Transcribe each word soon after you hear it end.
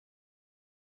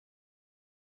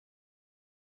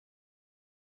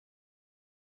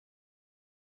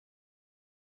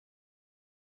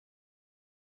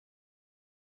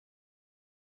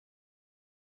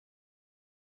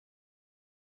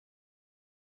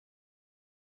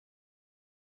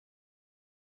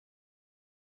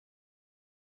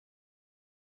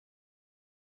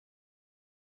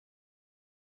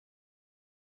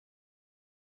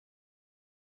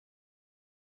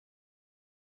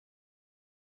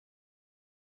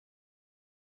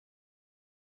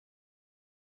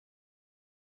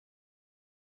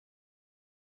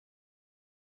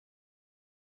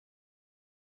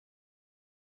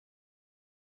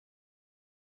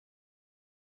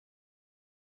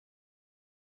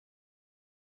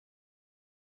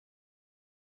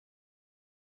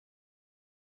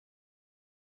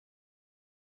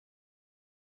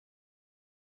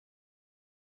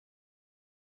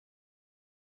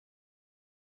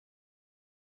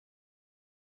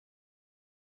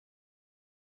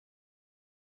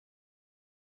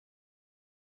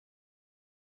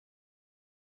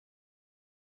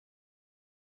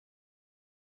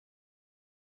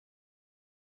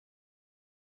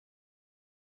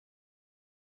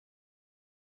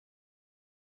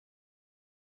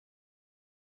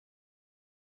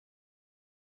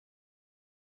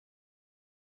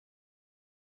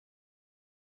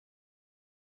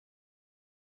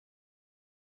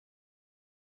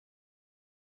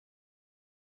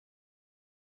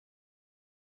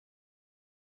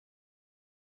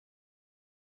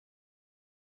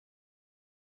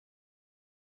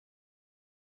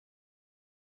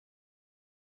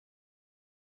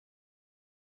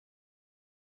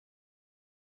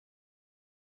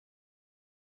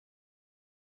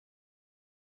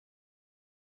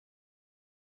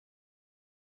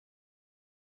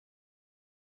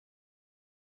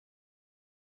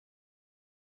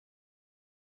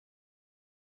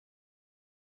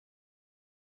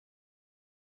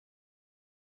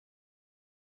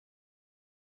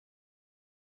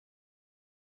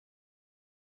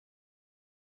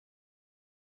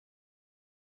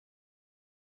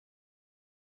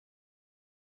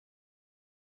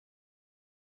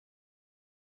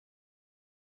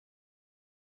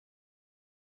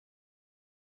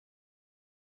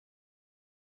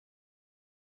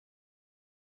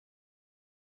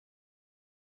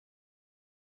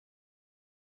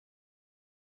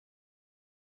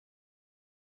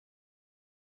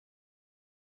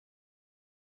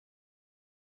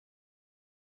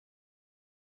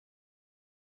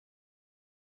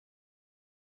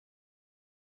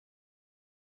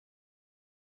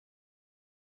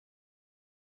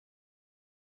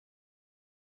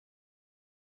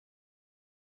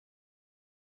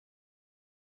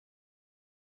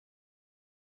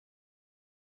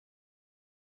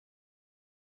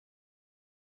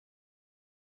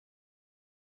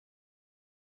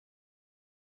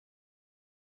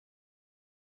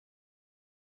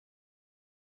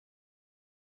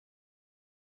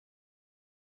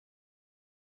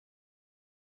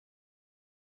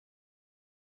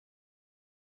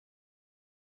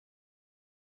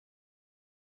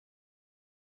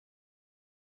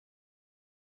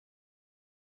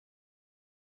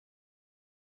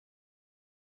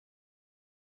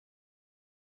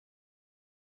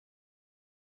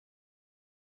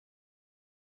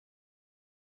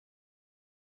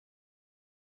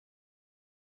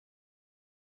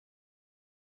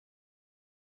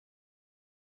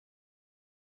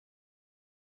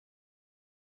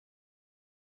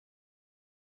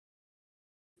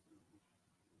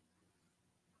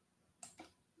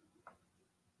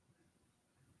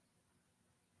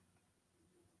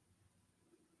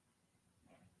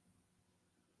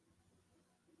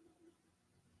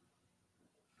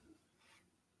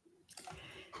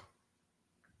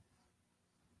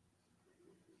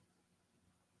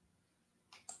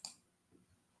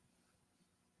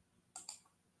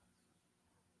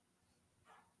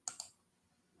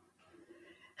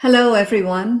Hello,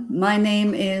 everyone. My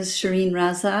name is Sherene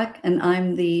Razack, and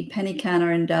I'm the Penny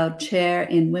Canner Endowed Chair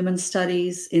in Women's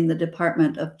Studies in the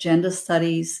Department of Gender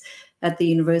Studies at the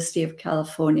University of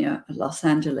California, Los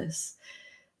Angeles.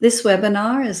 This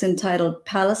webinar is entitled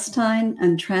Palestine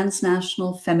and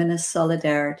Transnational Feminist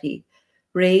Solidarity,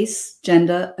 Race,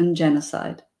 Gender, and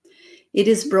Genocide. It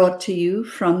is brought to you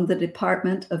from the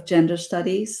Department of Gender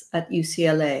Studies at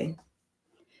UCLA.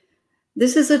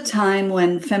 This is a time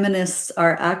when feminists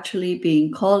are actually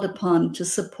being called upon to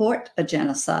support a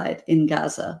genocide in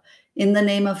Gaza in the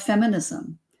name of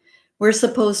feminism. We're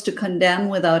supposed to condemn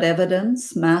without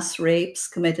evidence mass rapes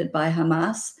committed by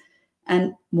Hamas,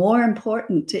 and more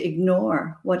important, to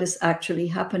ignore what is actually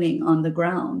happening on the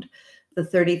ground. The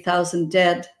 30,000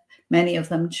 dead, many of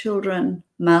them children,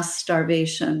 mass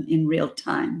starvation in real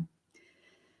time.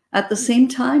 At the same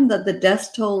time that the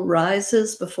death toll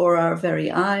rises before our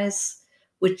very eyes,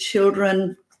 with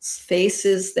children's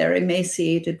faces, their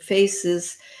emaciated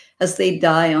faces, as they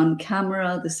die on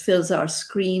camera. This fills our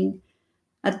screen.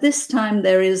 At this time,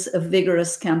 there is a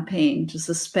vigorous campaign to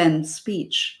suspend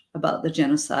speech about the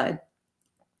genocide,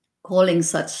 calling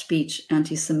such speech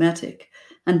anti-Semitic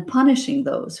and punishing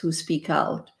those who speak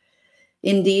out.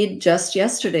 Indeed, just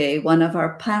yesterday, one of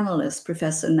our panelists,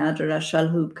 Professor Nadera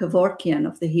Shalhoub-Kevorkian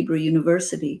of the Hebrew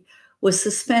University, was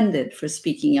suspended for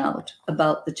speaking out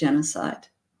about the genocide.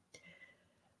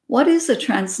 What is a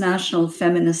transnational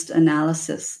feminist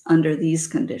analysis under these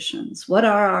conditions? What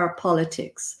are our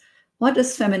politics? What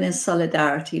does feminist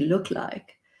solidarity look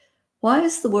like? Why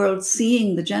is the world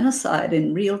seeing the genocide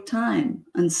in real time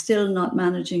and still not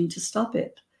managing to stop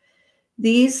it?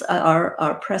 These are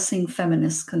our pressing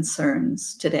feminist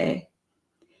concerns today.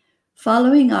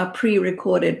 Following our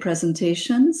pre-recorded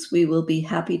presentations, we will be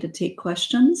happy to take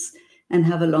questions and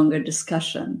have a longer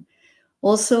discussion.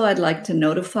 Also, I'd like to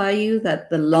notify you that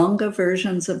the longer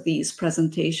versions of these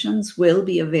presentations will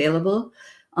be available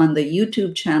on the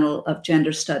YouTube channel of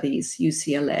Gender Studies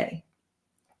UCLA.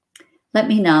 Let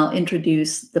me now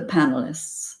introduce the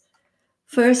panelists.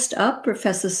 First up,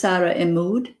 Professor Sarah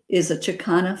Emmood is a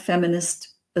Chicana feminist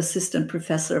assistant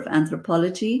professor of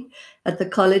anthropology at the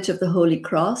College of the Holy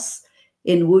Cross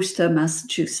in Worcester,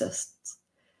 Massachusetts.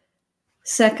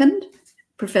 Second,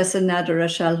 Professor Nadera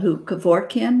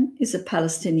Shalhoub-Kevorkian is a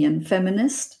Palestinian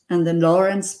feminist and the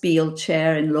Lawrence Biele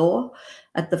Chair in Law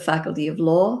at the Faculty of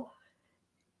Law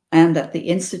and at the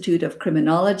Institute of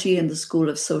Criminology and the School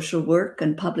of Social Work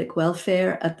and Public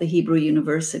Welfare at the Hebrew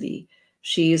University.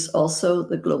 She is also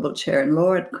the Global Chair in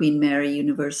Law at Queen Mary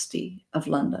University of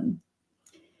London.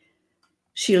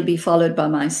 She'll be followed by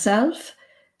myself.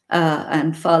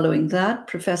 And following that,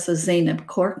 Professor Zeynep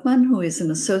Korkman, who is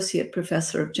an Associate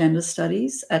Professor of Gender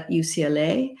Studies at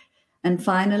UCLA. And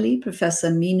finally,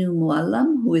 Professor Minu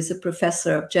Muallam, who is a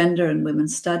Professor of Gender and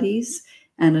Women's Studies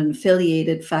and an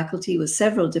affiliated faculty with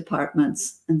several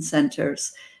departments and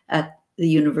centers at the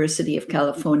University of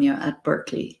California at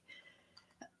Berkeley.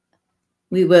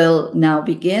 We will now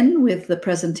begin with the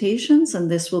presentations, and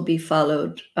this will be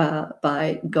followed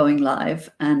by going live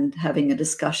and having a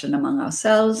discussion among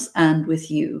ourselves and with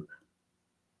you.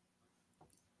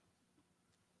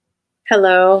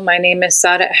 Hello, my name is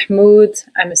Sarah Emmood.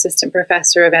 I'm Assistant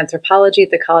Professor of Anthropology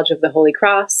at the College of the Holy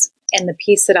Cross, and the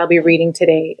piece that I'll be reading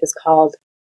today is called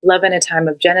Love in a Time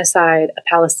of Genocide, a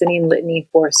Palestinian Litany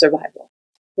for Survival.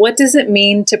 What does it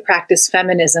mean to practice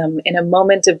feminism in a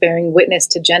moment of bearing witness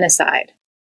to genocide?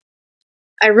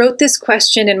 I wrote this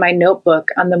question in my notebook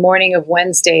on the morning of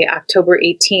Wednesday, October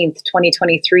 18th,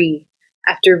 2023,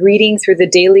 after reading through the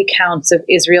daily counts of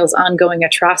Israel's ongoing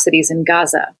atrocities in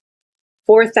Gaza.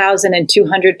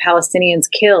 4,200 Palestinians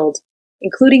killed,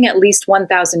 including at least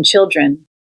 1,000 children,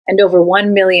 and over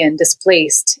 1 million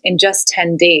displaced in just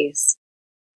 10 days.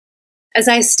 As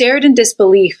I stared in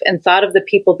disbelief and thought of the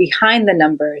people behind the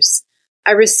numbers,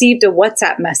 I received a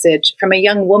WhatsApp message from a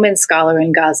young woman scholar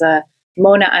in Gaza,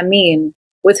 Mona Amin,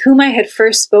 with whom I had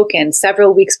first spoken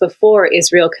several weeks before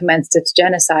Israel commenced its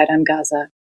genocide on Gaza.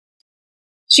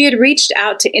 She had reached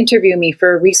out to interview me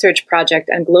for a research project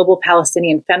on global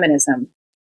Palestinian feminism.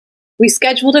 We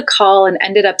scheduled a call and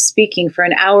ended up speaking for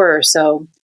an hour or so,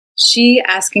 she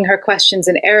asking her questions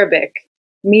in Arabic,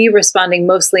 me responding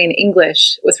mostly in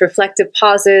English, with reflective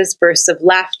pauses, bursts of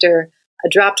laughter, a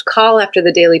dropped call after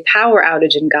the daily power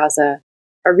outage in Gaza,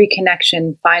 a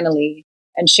reconnection finally,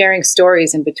 and sharing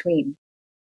stories in between.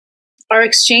 Our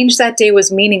exchange that day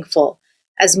was meaningful,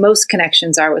 as most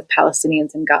connections are with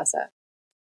Palestinians in Gaza.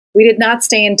 We did not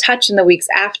stay in touch in the weeks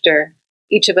after,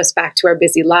 each of us back to our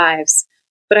busy lives,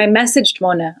 but I messaged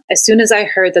Mona as soon as I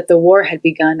heard that the war had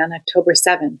begun on October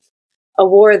 7th, a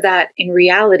war that, in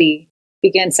reality,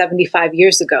 began 75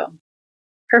 years ago.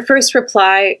 Her first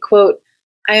reply, quote,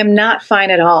 "I am not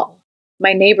fine at all.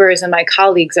 My neighbors and my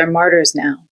colleagues are martyrs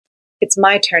now. It's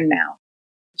my turn now.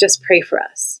 Just pray for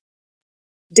us."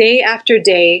 Day after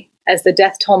day, as the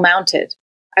death toll mounted,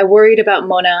 I worried about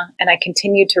Mona and I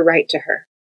continued to write to her.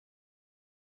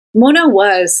 Mona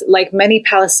was, like many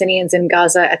Palestinians in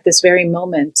Gaza at this very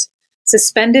moment,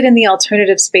 suspended in the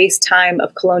alternative space-time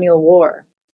of colonial war,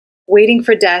 waiting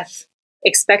for death,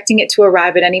 expecting it to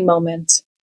arrive at any moment,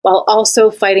 while also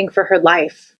fighting for her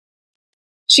life.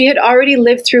 She had already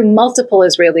lived through multiple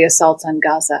Israeli assaults on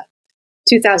Gaza: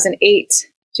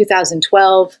 2008,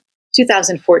 2012,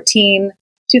 2014,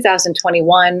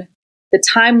 2021, the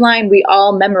timeline we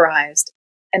all memorized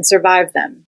and survived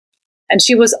them. And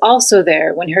she was also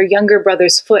there when her younger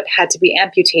brother's foot had to be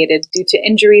amputated due to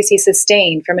injuries he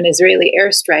sustained from an Israeli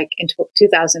airstrike in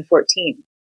 2014.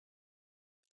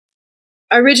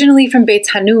 Originally from Beit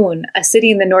Hanun, a city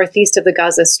in the northeast of the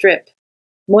Gaza Strip,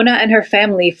 Mona and her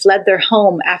family fled their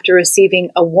home after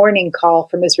receiving a warning call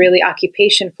from Israeli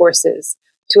occupation forces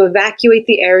to evacuate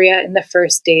the area in the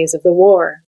first days of the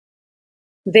war.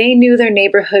 They knew their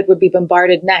neighborhood would be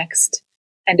bombarded next,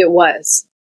 and it was.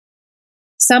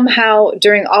 Somehow,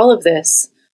 during all of this,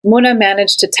 Mona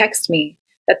managed to text me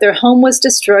that their home was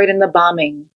destroyed in the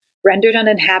bombing, rendered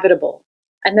uninhabitable,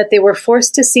 and that they were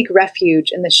forced to seek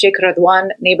refuge in the Sheikh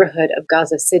Radwan neighborhood of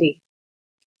Gaza City.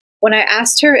 When I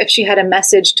asked her if she had a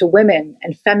message to women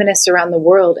and feminists around the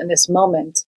world in this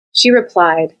moment, she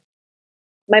replied,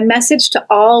 "My message to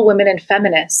all women and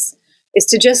feminists is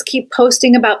to just keep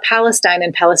posting about Palestine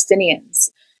and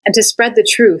Palestinians, and to spread the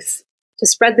truth, to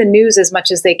spread the news as much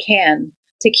as they can,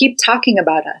 to keep talking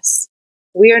about us.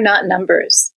 We are not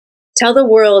numbers. Tell the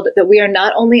world that we are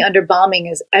not only under bombing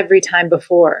as every time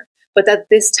before, but that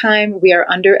this time we are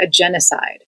under a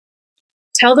genocide.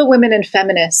 Tell the women and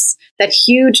feminists that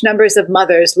huge numbers of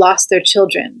mothers lost their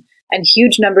children, and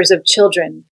huge numbers of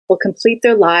children will complete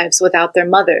their lives without their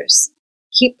mothers.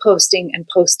 Keep posting and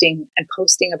posting and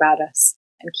posting about us,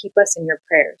 and keep us in your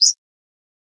prayers."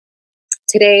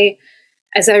 Today,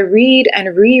 as I read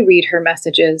and reread her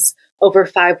messages over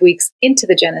 5 weeks into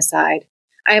the genocide,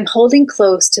 I am holding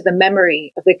close to the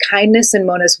memory of the kindness in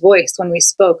Mona's voice when we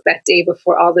spoke that day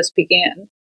before all this began.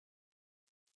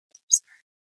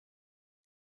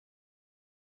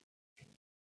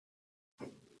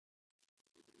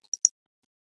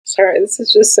 Sorry, this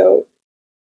is just so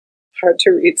hard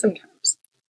to read sometimes.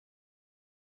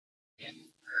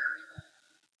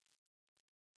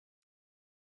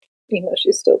 Even though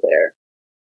she's still there.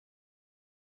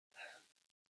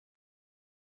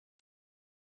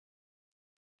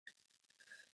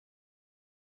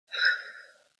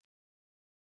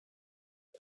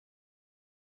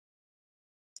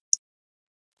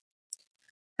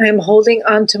 I am holding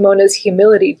on to Mona's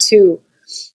humility too.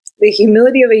 The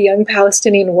humility of a young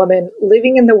Palestinian woman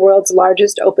living in the world's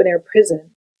largest open-air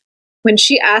prison. When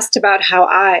she asked about how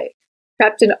I,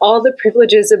 trapped in all the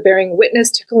privileges of bearing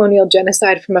witness to colonial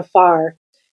genocide from afar,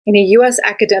 in a U.S.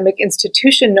 academic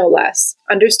institution no less,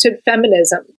 understood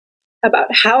feminism, about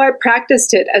how I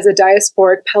practiced it as a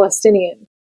diasporic Palestinian.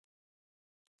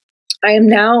 I am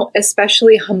now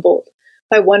especially humbled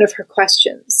by one of her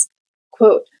questions.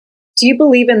 Quote, "Do you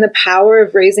believe in the power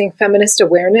of raising feminist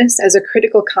awareness as a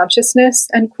critical consciousness?"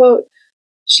 End quote.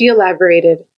 She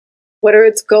elaborated, "What are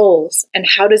its goals, and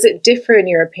how does it differ, in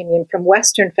your opinion, from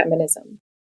Western feminism?"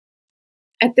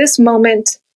 At this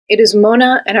moment, it is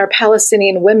Mona and our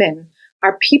Palestinian women,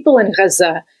 our people in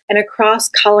Gaza and across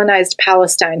colonized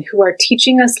Palestine, who are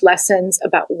teaching us lessons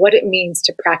about what it means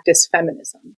to practice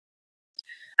feminism.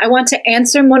 I want to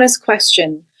answer Mona's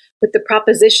question with the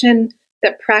proposition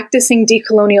that practicing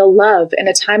decolonial love in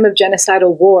a time of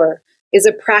genocidal war is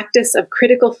a practice of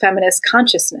critical feminist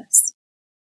consciousness.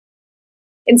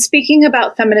 In speaking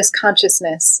about feminist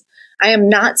consciousness, I am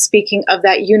not speaking of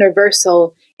that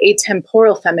universal,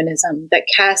 atemporal feminism that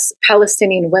casts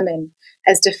Palestinian women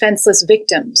as defenseless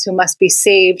victims who must be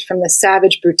saved from the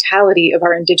savage brutality of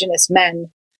our indigenous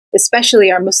men,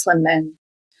 especially our Muslim men.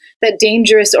 That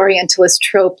dangerous Orientalist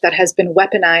trope that has been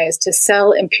weaponized to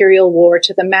sell imperial war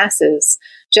to the masses,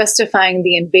 justifying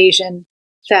the invasion,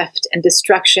 theft, and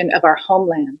destruction of our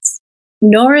homelands.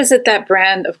 Nor is it that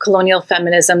brand of colonial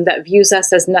feminism that views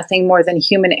us as nothing more than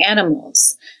human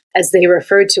animals, as they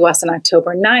referred to us on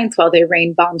October 9th while they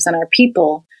rained bombs on our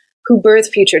people, who birth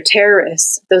future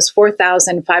terrorists, those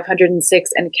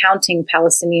 4,506 and counting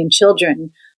Palestinian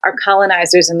children our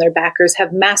colonizers and their backers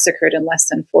have massacred in less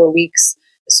than 4 weeks,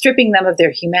 stripping them of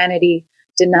their humanity,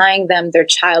 denying them their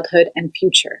childhood and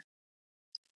future.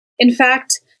 In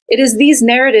fact, It is these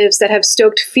narratives that have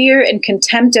stoked fear and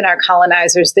contempt in our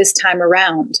colonizers this time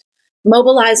around,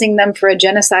 mobilizing them for a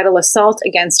genocidal assault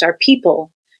against our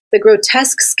people, the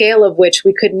grotesque scale of which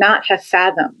we could not have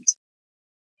fathomed.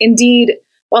 Indeed,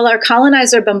 while our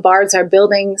colonizer bombards our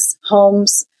buildings,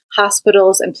 homes,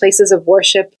 hospitals, and places of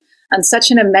worship on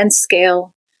such an immense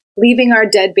scale, leaving our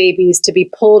dead babies to be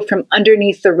pulled from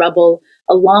underneath the rubble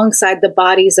alongside the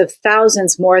bodies of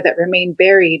thousands more that remain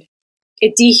buried,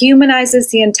 it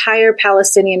dehumanizes the entire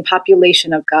Palestinian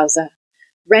population of Gaza,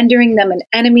 rendering them an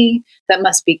enemy that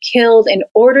must be killed in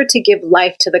order to give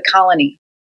life to the colony.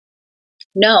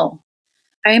 No,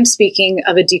 I am speaking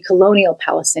of a decolonial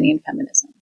Palestinian feminism.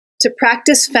 To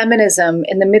practice feminism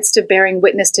in the midst of bearing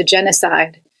witness to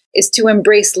genocide is to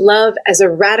embrace love as a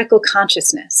radical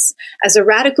consciousness, as a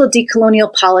radical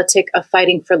decolonial politic of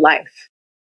fighting for life.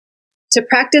 To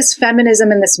practice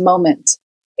feminism in this moment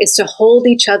is to hold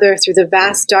each other through the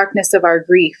vast darkness of our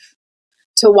grief,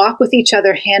 to walk with each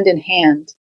other hand in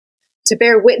hand, to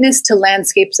bear witness to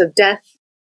landscapes of death,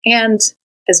 and,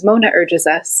 as Mona urges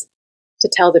us, to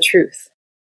tell the truth.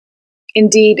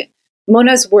 Indeed,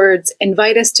 Mona's words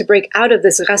invite us to break out of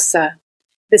this rassa,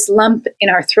 this lump in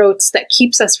our throats that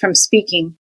keeps us from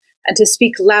speaking, and to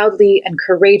speak loudly and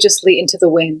courageously into the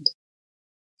wind.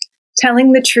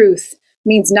 Telling the truth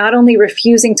means not only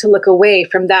refusing to look away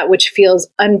from that which feels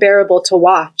unbearable to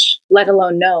watch, let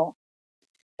alone know,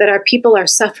 that our people are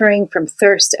suffering from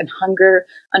thirst and hunger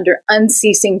under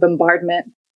unceasing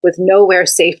bombardment with nowhere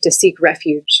safe to seek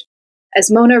refuge. As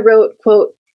Mona wrote,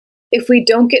 quote, "If we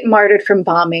don't get martyred from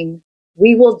bombing,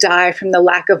 we will die from the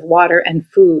lack of water and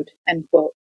food," end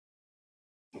quote.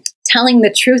 Telling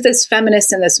the truth as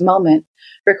feminists in this moment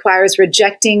requires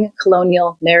rejecting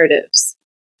colonial narratives.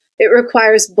 It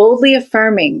requires boldly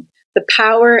affirming the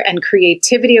power and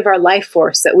creativity of our life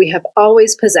force that we have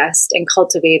always possessed and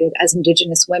cultivated as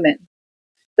Indigenous women,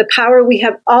 the power we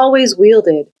have always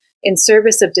wielded in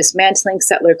service of dismantling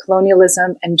settler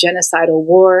colonialism and genocidal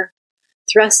war,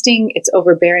 thrusting its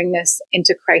overbearingness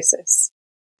into crisis.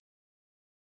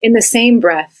 In the same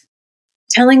breath,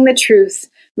 telling the truth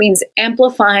means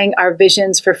amplifying our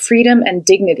visions for freedom and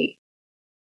dignity.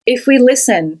 If we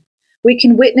listen, we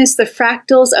can witness the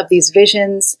fractals of these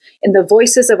visions in the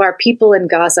voices of our people in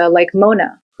Gaza, like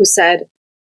Mona, who said,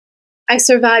 "I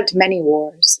survived many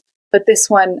wars, but this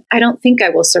one, I don't think I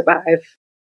will survive.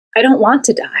 I don't want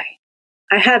to die.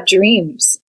 I have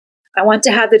dreams. I want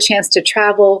to have the chance to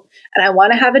travel, and I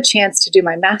want to have a chance to do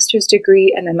my master's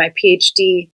degree and then my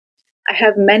PhD. I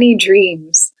have many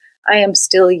dreams. I am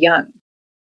still young."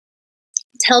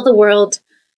 Tell the world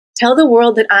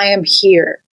that I am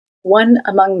here, one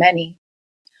among many.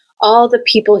 All the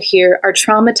people here are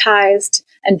traumatized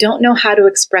and don't know how to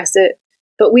express it,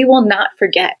 but we will not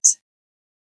forget.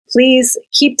 Please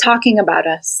keep talking about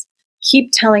us,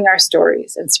 keep telling our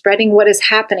stories and spreading what is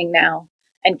happening now,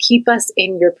 and keep us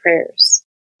in your prayers.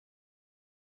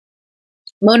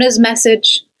 Mona's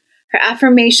message, her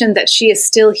affirmation that she is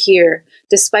still here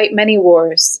despite many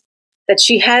wars, that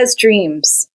she has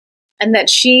dreams, and that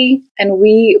she and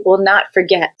we will not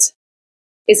forget,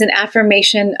 is an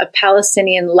affirmation of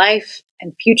Palestinian life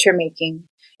and future-making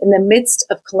in the midst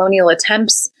of colonial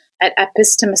attempts at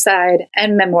epistemicide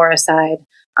and memoricide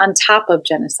on top of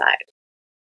genocide.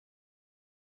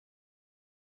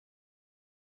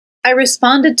 I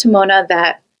responded to Mona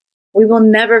that we will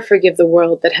never forgive the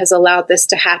world that has allowed this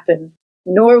to happen,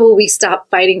 nor will we stop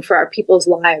fighting for our people's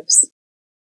lives.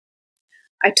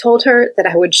 I told her that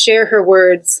I would share her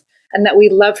words and that we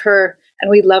love her and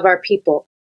we love our people.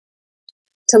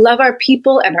 To love our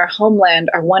people and our homeland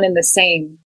are one and the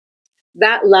same.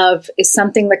 That love is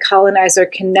something the colonizer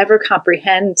can never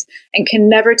comprehend and can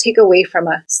never take away from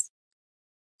us.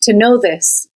 To know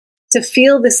this, to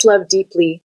feel this love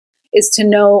deeply, is to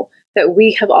know that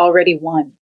we have already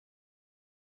won.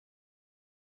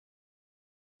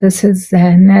 This is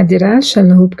Nadera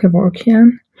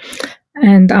Shalhoub-Kevorkian,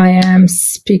 and I am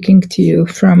speaking to you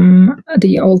from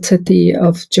the Old City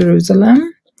of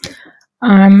Jerusalem.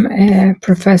 I'm a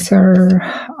professor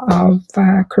of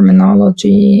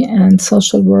criminology and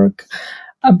social work,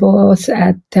 both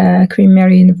at Queen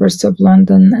Mary University of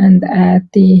London and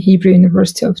at the Hebrew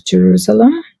University of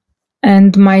Jerusalem.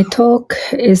 And my talk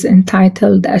is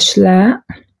entitled Ashla,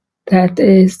 that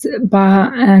is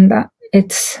and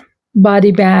it's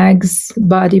body bags,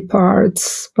 body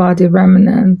parts, body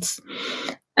remnants,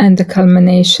 and the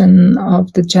culmination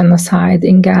of the genocide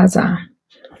in Gaza.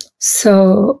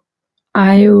 So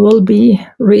I will be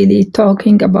really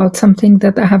talking about something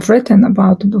that I have written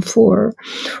about before,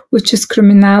 which is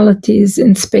criminalities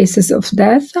in spaces of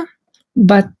death.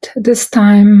 But this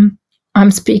time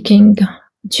I'm speaking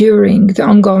during the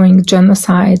ongoing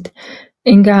genocide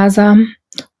in Gaza,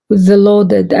 with the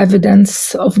loaded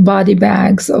evidence of body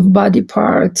bags, of body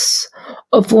parts,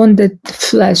 of wounded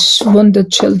flesh, wounded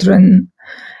children,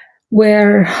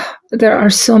 where there are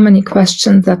so many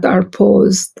questions that are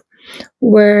posed,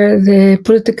 where the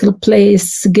political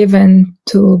place given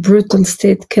to brutal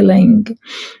state killing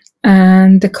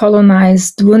and the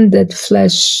colonized wounded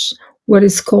flesh, what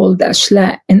is called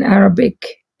ashla in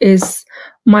Arabic, is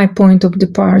my point of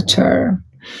departure.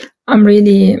 I'm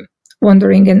really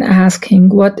wondering and asking,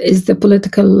 what is the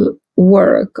political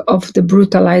work of the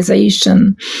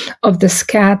brutalization of the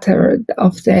scattered,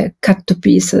 of the cut to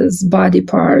pieces body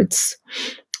parts,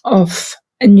 of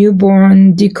a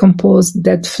newborn, decomposed,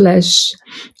 dead flesh,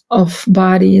 of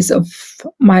bodies of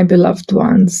my beloved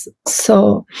ones?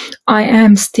 So I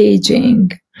am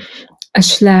staging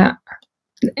ashla.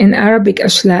 In Arabic,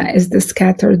 ashla is the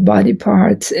scattered body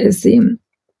parts, is the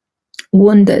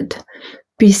wounded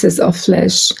pieces of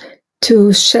flesh,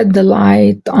 to shed the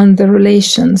light on the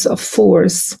relations of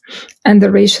force and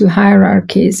the racial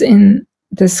hierarchies in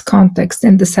this context,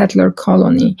 in the settler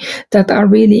colony, that are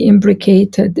really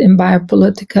imbricated in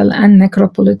biopolitical and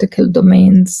necropolitical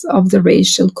domains of the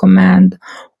racial command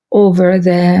over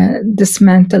the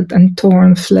dismantled and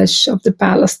torn flesh of the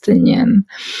Palestinian.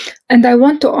 And I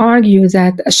want to argue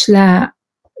that ashla,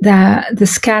 the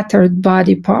scattered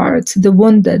body parts, the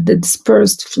wounded, the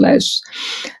dispersed flesh,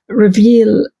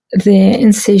 reveal the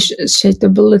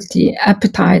insatiability,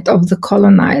 appetite of the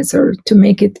colonizer to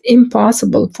make it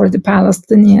impossible for the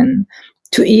Palestinian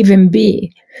to even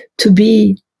be, to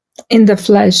be in the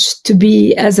flesh, to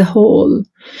be as a whole,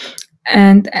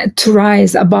 and to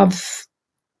rise above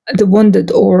the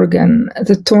wounded organ,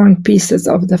 the torn pieces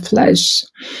of the flesh.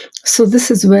 So this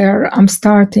is where I'm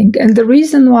starting. And the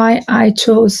reason why I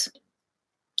chose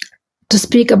to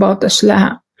speak about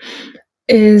ashla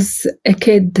is a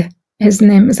kid. His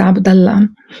name is Abdullah.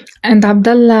 And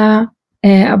Abdullah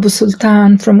Abu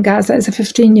Sultan from Gaza is a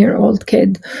 15-year-old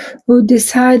kid who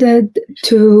decided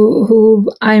who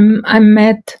I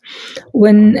met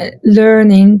when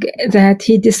learning that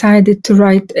he decided to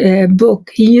write a book.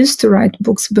 He used to write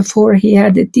books before he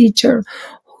had a teacher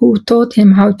who taught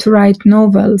him how to write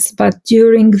novels. But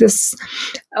during this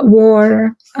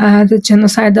war, the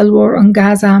genocidal war on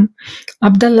Gaza,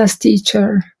 Abdullah's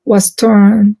teacher was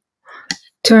turned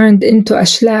into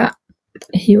ashla.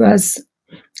 He was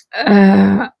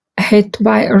hit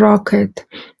by a rocket,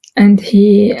 and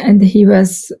he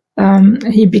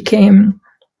became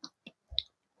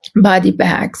body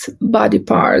bags, body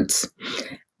parts.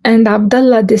 And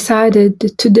Abdullah decided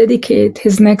to dedicate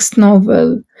his next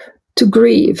novel to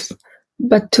grief,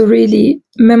 but to really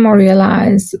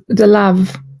memorialize the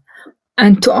love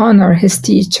and to honor his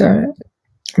teacher.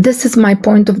 This is my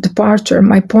point of departure.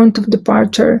 My point of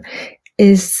departure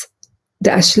is the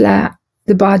ashla,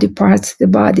 the body parts, the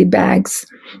body bags,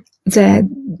 the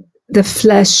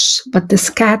flesh, but the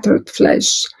scattered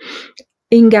flesh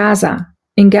in Gaza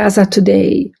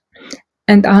today.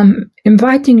 And I'm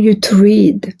inviting you to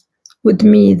read with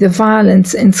me the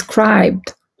violence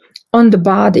inscribed on the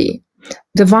body,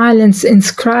 the violence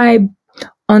inscribed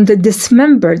on the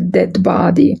dismembered dead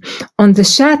body, on the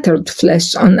shattered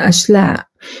flesh, on ashla.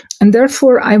 And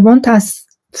therefore, I want us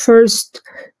first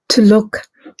to look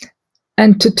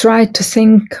and to try to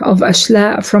think of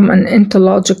ashla from an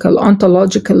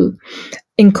ontological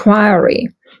inquiry,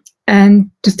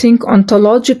 and to think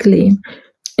ontologically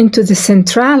into the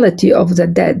centrality of the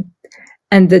dead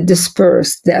and the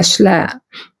dispersed, the ashla,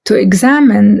 to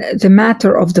examine the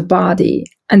matter of the body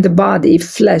and the body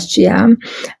flesh, and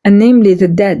namely the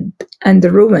dead and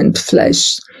the ruined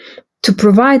flesh, to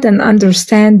provide an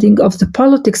understanding of the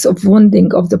politics of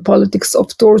wounding, of the politics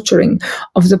of torturing,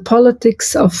 of the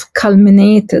politics of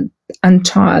culminated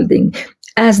unchilding,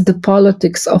 as the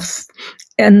politics of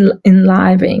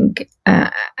enlivening,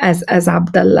 as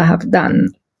Abdullah have done.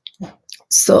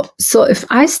 So if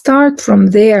I start from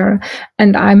there,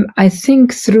 and I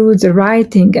think through the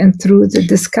writing and through the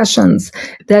discussions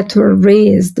that were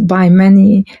raised by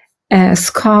many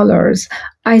scholars,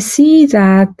 I see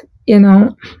that,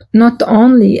 not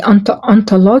only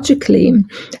ontologically,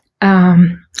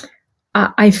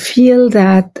 I feel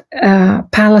that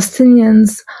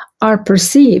Palestinians are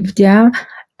perceived,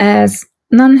 as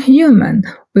non-human.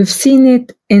 We've seen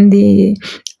it in the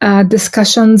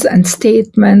discussions and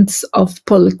statements of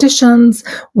politicians,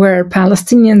 where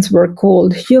Palestinians were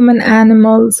called human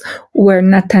animals, where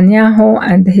Netanyahu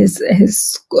and his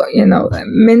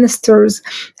ministers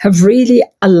have really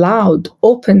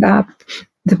opened up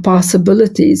the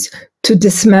possibilities to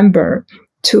dismember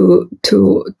to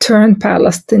turn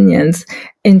Palestinians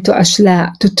into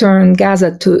ashla, to turn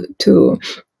Gaza to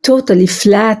totally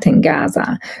flatten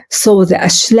Gaza. So the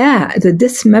ashla, the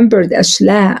dismembered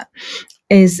ashla,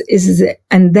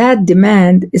 and that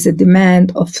demand is a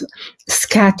demand of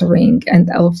scattering and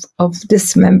of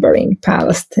dismembering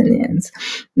Palestinians.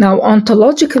 Now,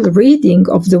 ontological reading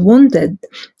of the wounded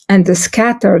and the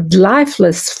scattered,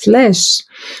 lifeless flesh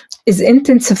is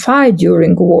intensified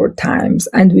during war times,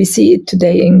 and we see it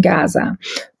today in Gaza.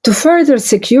 To further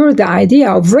secure the idea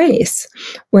of race,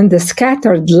 when the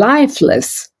scattered,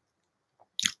 lifeless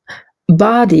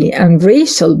body and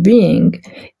racial being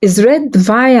is read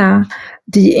via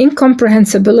the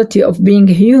incomprehensibility of being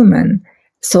human.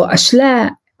 So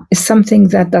ashla is something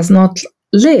that does not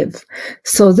live.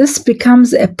 So this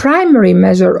becomes a primary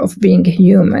measure of being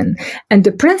human and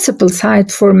the principal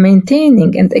site for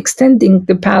maintaining and extending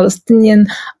the Palestinian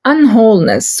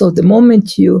unwholeness. So the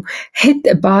moment you hit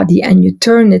a body and you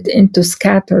turn it into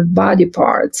scattered body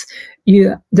parts,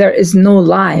 there is no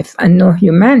life and no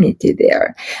humanity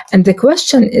there. And the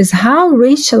question is how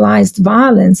racialized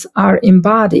violence are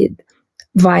embodied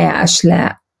via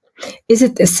ashla. Is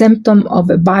it a symptom of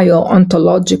a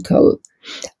bio-ontological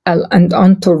and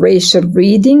onto-racial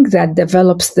reading that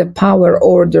develops the power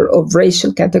order of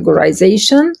racial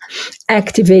categorization,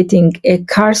 activating a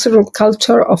carceral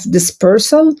culture of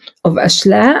dispersal, of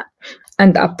ashla,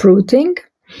 and uprooting?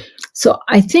 So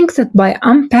I think that by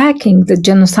unpacking the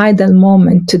genocidal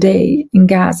moment today in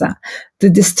Gaza, the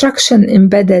destruction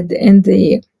embedded in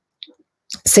the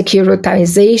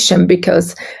securitization,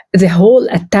 because the whole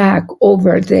attack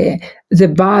over the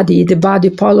body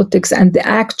politics and the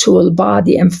actual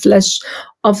body and flesh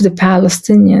of the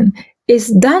Palestinian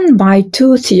is done by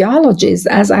two theologies,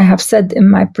 as I have said in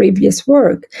my previous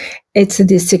work. It's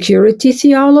the security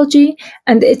theology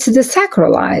and it's the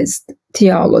sacralized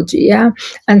theology, and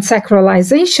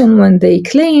sacralization, when they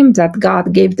claim that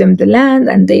God gave them the land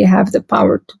and they have the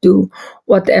power to do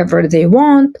whatever they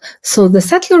want. So the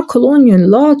settler colonial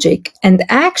logic and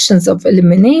actions of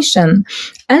elimination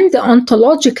and the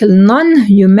ontological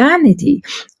non-humanity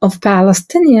of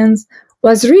Palestinians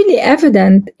was really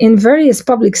evident in various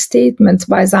public statements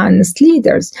by Zionist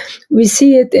leaders. We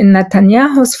see it in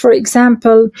Netanyahu's, for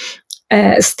example,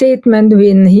 statement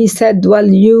when he said, well,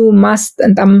 you must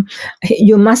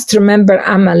remember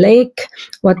Amalek,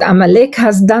 what Amalek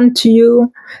has done to you.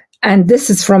 And this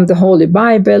is from the Holy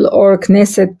Bible. Or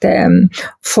Knesset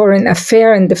Foreign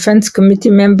Affairs and Defense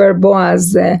Committee member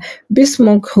Boaz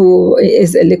Bismuth, who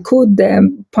is a Likud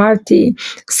party,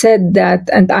 said that,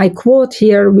 and I quote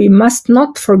here, we must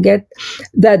not forget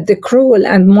that the cruel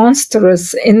and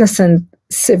monstrous innocent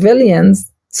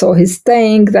civilians, so he's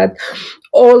saying that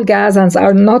all Gazans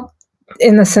are not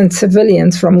innocent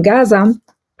civilians from Gaza,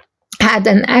 had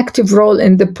an active role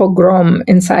in the pogrom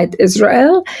inside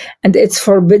Israel, and it's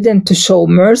forbidden to show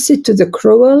mercy to the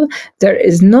cruel. There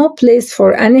is no place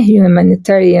for any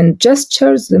humanitarian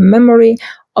gestures. The memory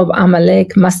of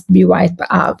Amalek must be wiped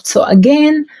out. So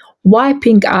again,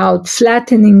 wiping out,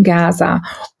 flattening Gaza,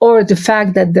 or the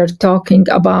fact that they're talking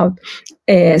about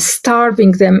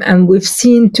starving them. And we've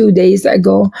seen 2 days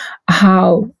ago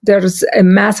how there's a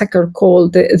massacre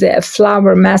called the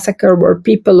Flour Massacre, where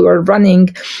people were running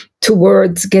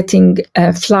towards getting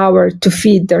flour to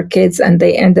feed their kids, and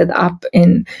they ended up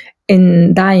in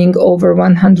dying. Over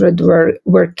 100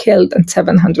 were killed and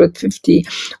 750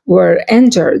 were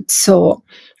injured. So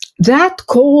that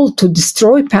call to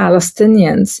destroy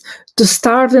Palestinians, to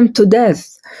starve them to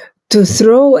death, to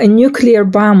throw a nuclear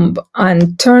bomb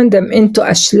and turn them into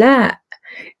ashla,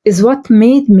 is what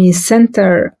made me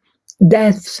center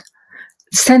death,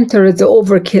 center the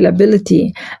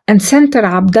overkillability, and center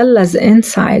Abdullah's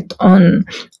insight on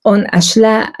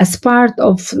ashla as part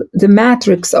of the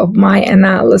matrix of my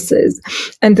analysis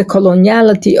and the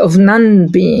coloniality of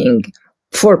non-being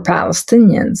for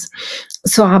Palestinians.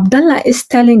 So Abdullah is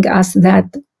telling us that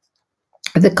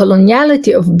the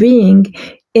coloniality of being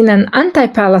in an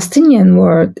anti-Palestinian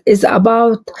world is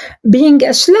about being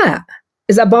ashla,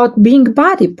 is about being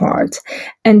body parts.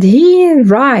 And he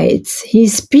writes, he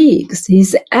speaks,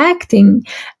 he's acting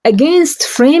against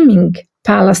framing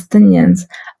Palestinians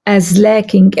as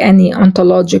lacking any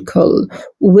ontological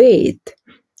weight,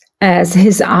 as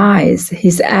his eyes,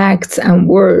 his acts and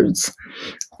words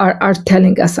are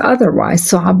telling us otherwise.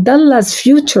 So Abdullah's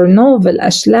future novel,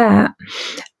 Ashla,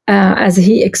 as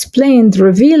he explained,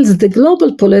 reveals the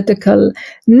global political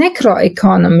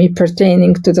necroeconomy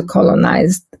pertaining to the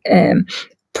colonized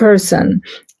person,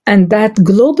 and that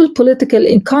global political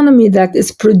economy that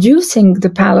is producing the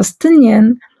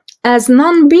Palestinian as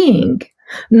non-being,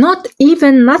 not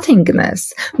even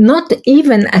nothingness, not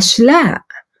even ashla,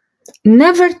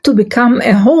 never to become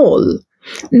a whole,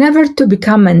 never to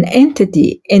become an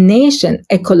entity, a nation,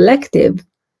 a collective.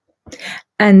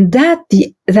 And that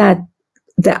the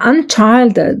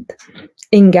unchilded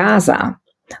in Gaza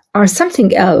are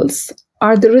something else,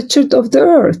 are the richest of the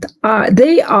earth.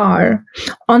 They are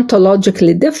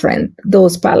ontologically different,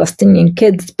 those Palestinian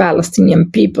kids,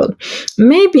 Palestinian people,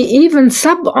 maybe even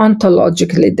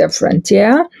sub-ontologically different,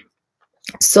 yeah?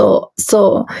 So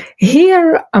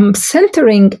here I'm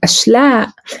centering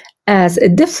ashla as a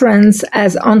difference,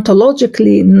 as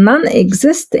ontologically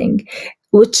non-existing,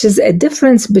 which is a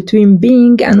difference between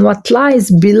being and what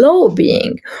lies below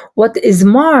being, what is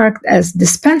marked as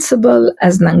dispensable,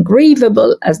 as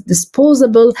non-grievable, as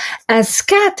disposable, as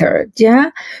scattered,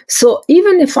 yeah? So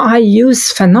even if I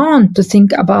use Fanon to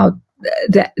think about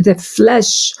the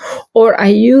flesh, or I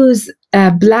use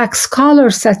Black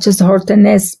scholars such as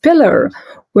Hortense Spiller,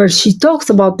 where she talks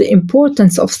about the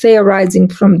importance of theorizing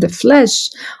from the flesh,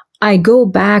 I go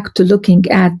back to looking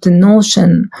at the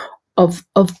notion of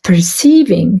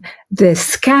perceiving the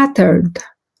scattered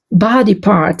body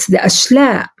parts, the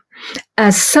ashla,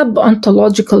 as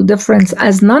sub-ontological difference,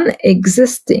 as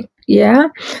non-existing. Yeah.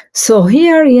 So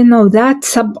here, that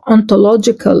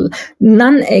sub-ontological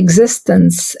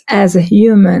non-existence as a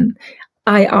human,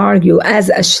 I argue, as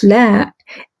ashla,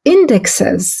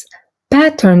 indexes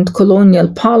patterned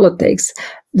colonial politics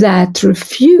that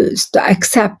refuse to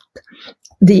accept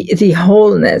the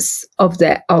wholeness of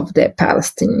the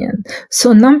Palestinian.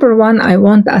 So number one, I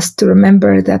want us to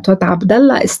remember that what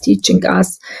Abdullah is teaching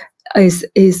us is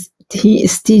he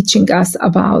is teaching us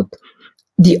about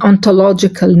the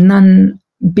ontological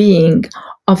non-being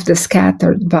of the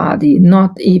scattered body,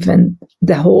 not even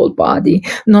the whole body,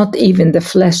 not even the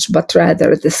flesh, but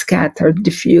rather the scattered,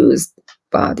 diffused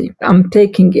body. I'm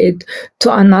taking it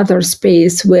to another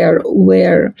space where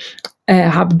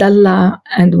Abdullah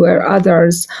and where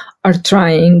others are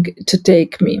trying to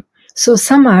take me. So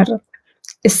Samar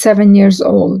is 7 years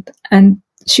old, and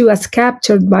she was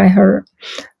captured by her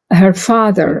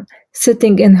father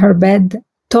sitting in her bed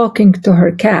talking to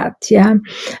her cat, yeah?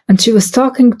 And she was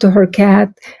talking to her cat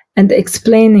and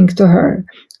explaining to her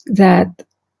that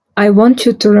I want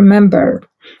you to remember.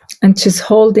 And she's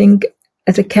holding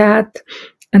the cat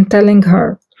and telling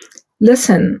her,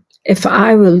 listen, if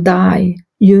I will die,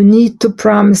 you need to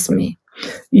promise me.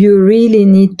 You really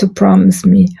need to promise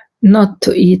me not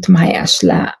to eat my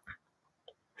ashla.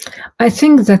 I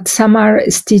think that Samar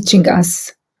is teaching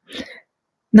us,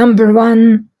 number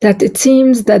one, that it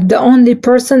seems that the only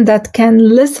person that can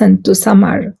listen to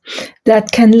Samar,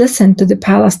 that can listen to the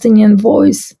Palestinian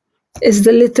voice, is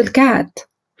the little cat.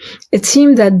 It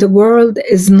seems that the world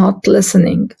is not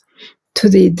listening to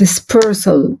the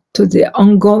dispersal, to the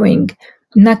ongoing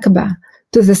Nakba,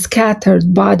 to the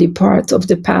scattered body parts of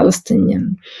the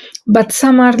Palestinian. But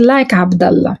Samar, like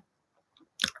Abdullah,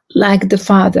 like the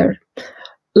father,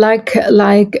 like the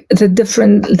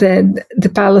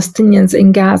Palestinians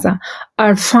in Gaza,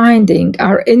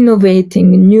 are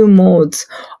innovating new modes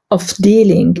of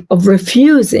dealing, of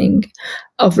refusing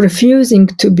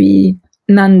to be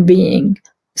non-being.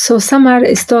 So Samar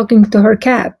is talking to her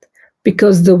cat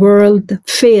because the world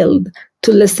failed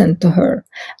to listen to her.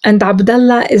 And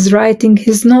Abdullah is writing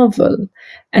his novel,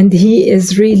 and he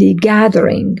is really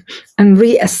gathering and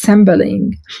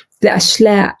reassembling the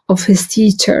ashla of his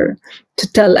teacher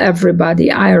to tell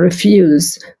everybody, I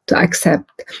refuse to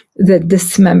accept the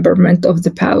dismemberment of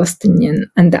the Palestinian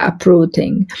and the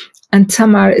uprooting. And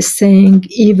Samar is saying,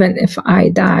 even if I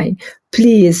die,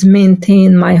 please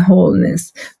maintain my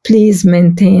wholeness. Please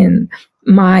maintain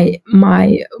my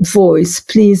voice.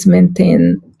 Please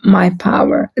maintain my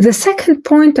power. The second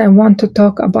point I want to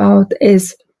talk about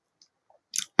is,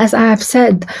 as I have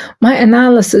said, my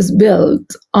analysis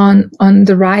builds on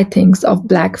the writings of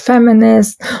Black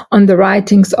feminists, on the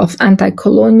writings of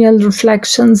anti-colonial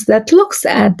reflections that looks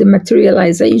at the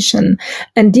materialization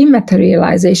and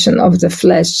dematerialization of the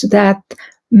flesh, that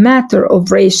matter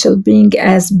of racial being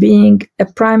as being a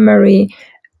primary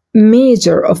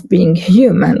measure of being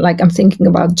human. Like I'm thinking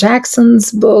about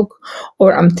Jackson's book,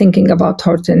 or I'm thinking about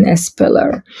Hortense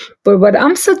Spiller. But what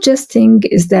I'm suggesting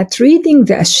is that reading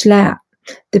the ashla,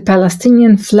 the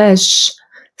Palestinian flesh,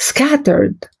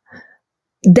 scattered,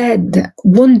 dead,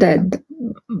 wounded,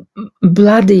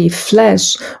 bloody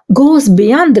flesh, goes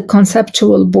beyond the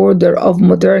conceptual border of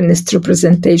modernist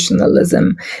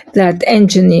representationalism that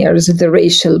engineers the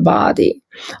racial body.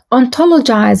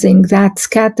 Ontologizing that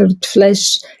scattered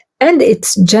flesh and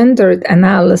its gendered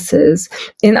analysis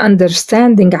in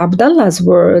understanding Abdullah's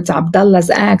words, Abdullah's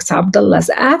acts, Abdullah's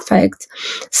affects,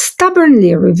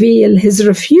 stubbornly reveal his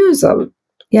refusal,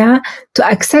 to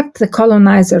accept the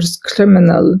colonizer's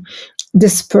criminal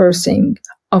dispersing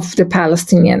of the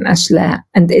Palestinian Ashla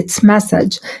and its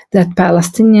message that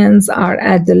Palestinians are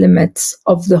at the limits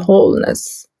of the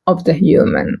wholeness of the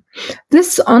human.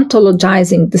 These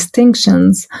ontologizing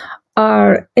distinctions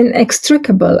are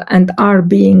inextricable and are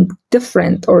being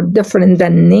different or different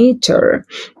than nature,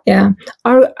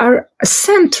 are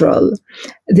central.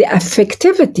 The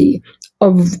affectivity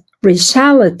of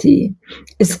raciality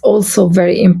is also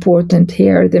very important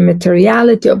here. The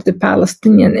materiality of the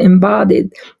Palestinian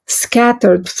embodied,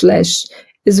 scattered flesh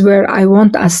is where I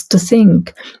want us to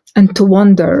think and to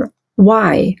wonder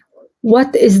why.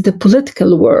 What is the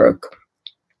political work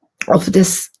of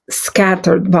this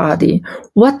scattered body?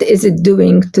 What is it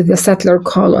doing to the settler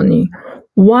colony?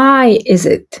 Why is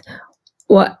it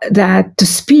that to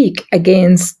speak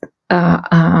against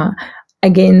the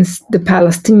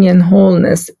Palestinian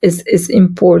wholeness is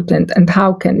important, and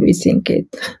how can we think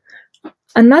it?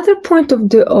 Another point of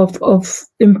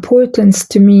importance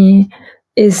to me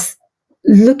is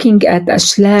looking at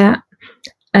Ashla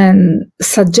and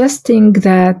suggesting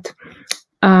that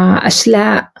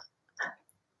Ashla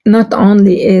not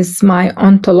only is my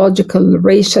ontological,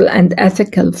 racial, and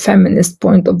ethical feminist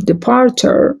point of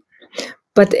departure,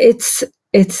 but it's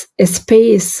a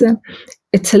space,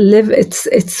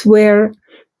 it's where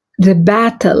the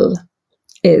battle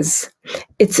is.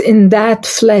 It's in that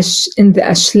flesh, in the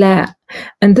Ashla.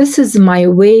 And this is my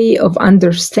way of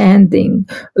understanding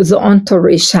the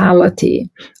ontoraciality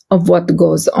of what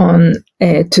goes on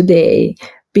today.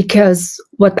 Because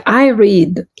what I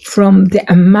read from the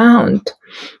amount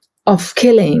of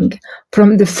killing,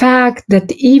 from the fact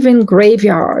that even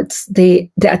graveyards,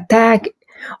 the attack,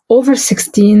 over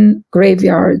 16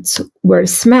 graveyards were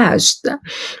smashed,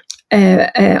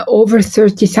 over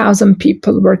 30,000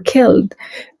 people were killed,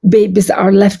 babies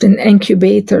are left in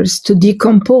incubators to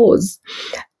decompose.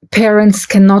 Parents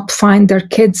cannot find their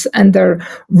kids and they're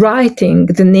writing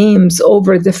the names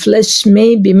over the flesh.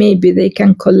 Maybe they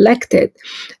can collect it.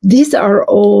 These are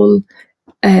all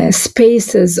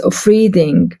spaces of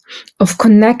reading, of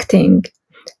connecting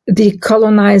the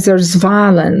colonizer's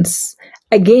violence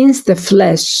against the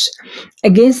flesh,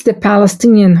 against the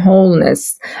Palestinian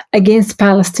wholeness, against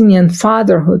Palestinian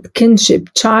fatherhood, kinship,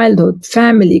 childhood,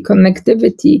 family,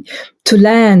 connectivity to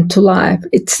land, to life.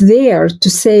 It's there to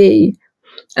say,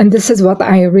 and this is what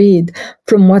I read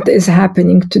from what is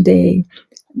happening today,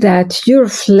 that your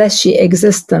fleshy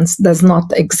existence does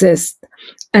not exist,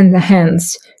 and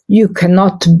hence you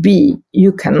cannot be,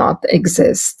 you cannot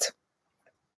exist.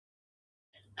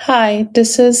 Hi,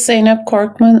 this is Zeynep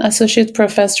Korkman, Associate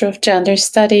Professor of Gender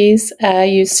Studies at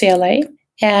UCLA,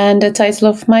 and the title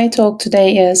of my talk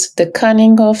today is The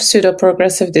Cunning of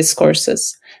Pseudo-Progressive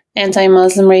Discourses,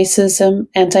 Anti-Muslim Racism,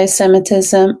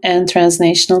 Anti-Semitism, and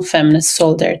Transnational Feminist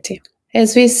Solidarity.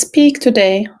 As we speak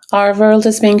today, our world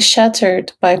is being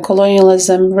shattered by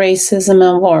colonialism, racism,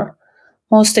 and war,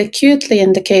 most acutely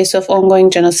in the case of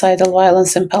ongoing genocidal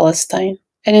violence in Palestine.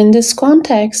 And in this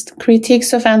context,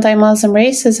 critiques of anti-Muslim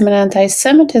racism and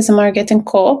anti-Semitism are getting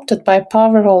co-opted by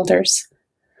power holders.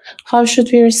 How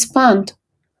should we respond?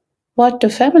 What do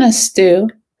feminists do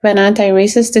when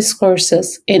anti-racist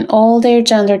discourses in all their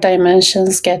gender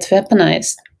dimensions get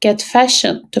weaponized, get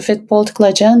fashioned to fit political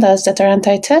agendas that are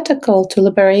antithetical to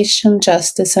liberation,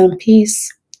 justice, and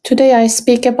peace? Today I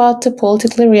speak about the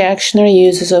politically reactionary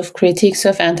uses of critiques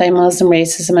of anti-Muslim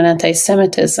racism and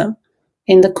anti-Semitism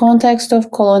in the context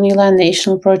of colonial and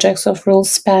national projects of rule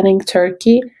spanning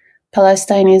Turkey,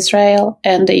 Palestine, Israel,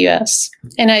 and the US.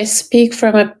 And I speak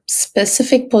from a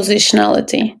specific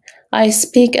positionality. I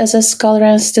speak as a scholar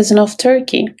and citizen of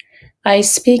Turkey. I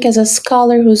speak as a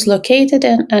scholar who's located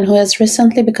in and who has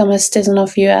recently become a citizen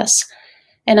of US.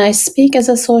 And I speak as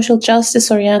a social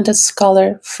justice-oriented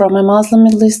scholar from a Muslim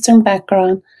Middle Eastern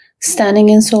background, standing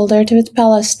in solidarity with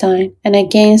Palestine and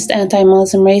against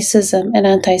anti-Muslim racism and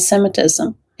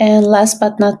anti-Semitism. And last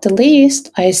but not the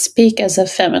least, I speak as a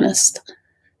feminist.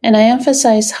 And I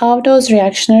emphasize how those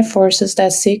reactionary forces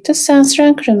that seek to censor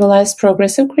and criminalize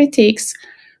progressive critiques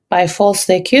by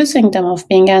falsely accusing them of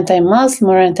being anti-Muslim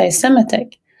or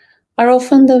anti-Semitic are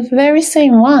often the very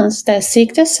same ones that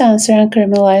seek to censor and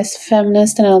criminalize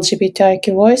feminist and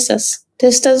LGBTIQ voices.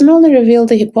 This doesn't only reveal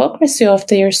the hypocrisy of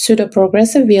their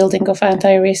pseudo-progressive wielding of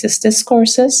anti-racist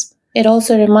discourses, it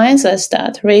also reminds us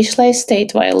that racialized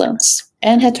state violence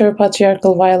and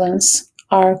heteropatriarchal violence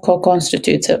are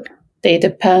co-constitutive. They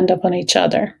depend upon each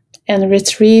other. and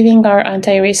retrieving our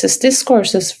anti-racist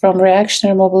discourses from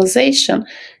reactionary mobilization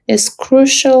is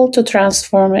crucial to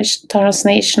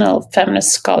transnational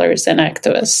feminist scholars and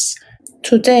activists.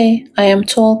 Today, I am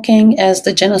talking as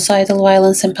the genocidal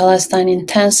violence in Palestine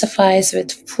intensifies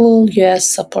with full US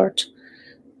support.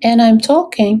 And I'm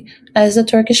talking as the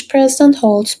Turkish president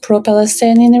holds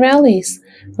pro-Palestinian rallies,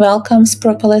 welcomes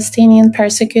pro-Palestinian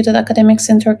persecuted academics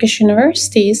in Turkish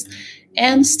universities,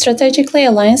 and strategically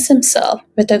aligns himself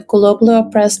with a globally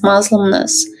oppressed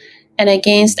Muslimness and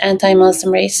against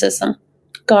anti-Muslim racism,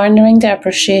 garnering the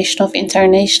appreciation of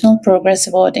international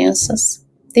progressive audiences.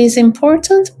 These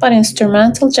important but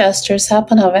instrumental gestures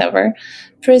happen, however,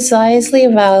 precisely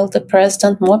while the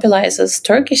president mobilizes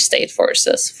Turkish state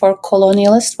forces for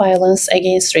colonialist violence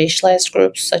against racialized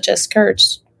groups such as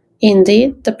Kurds.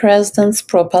 Indeed, the president's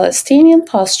pro-Palestinian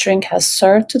posturing has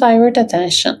served to divert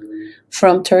attention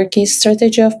from Turkey's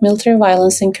strategy of military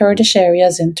violence in Kurdish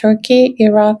areas in Turkey,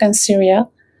 Iraq, and Syria,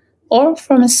 or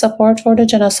from its support for the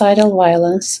genocidal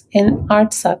violence in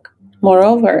Razack.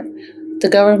 Moreover, the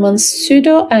government's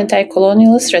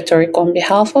pseudo-anti-colonialist rhetoric on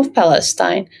behalf of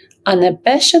Palestine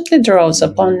unabashedly draws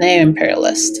upon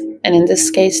neo-imperialist, and in this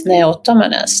case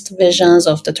neo-Ottomanist, visions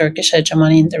of the Turkish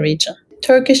hegemony in the region.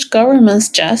 Turkish government's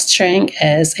gesturing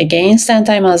as against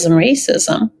anti-Muslim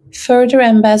racism further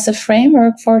embeds a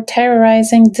framework for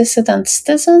terrorizing dissident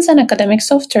citizens and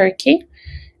academics of Turkey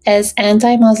as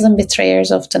anti-Muslim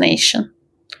betrayers of the nation.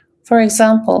 For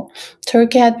example,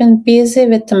 Turkey had been busy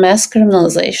with the mass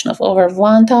criminalization of over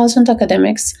 1,000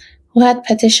 academics who had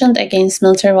petitioned against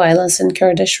military violence in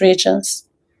Kurdish regions.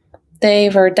 They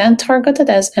were then targeted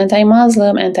as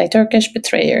anti-Muslim, anti-Turkish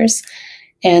betrayers,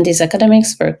 and these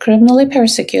academics were criminally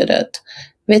persecuted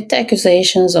with the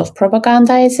accusations of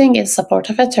propagandizing in support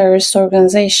of a terrorist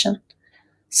organization.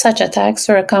 Such attacks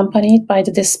were accompanied by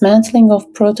the dismantling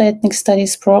of proto-ethnic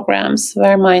studies programs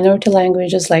where minority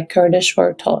languages like Kurdish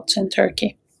were taught in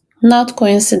Turkey. Not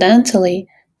coincidentally,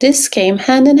 this came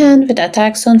hand in hand with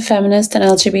attacks on feminist and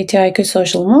LGBTIQ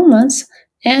social movements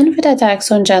and with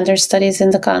attacks on gender studies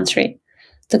in the country.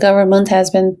 The government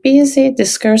has been busy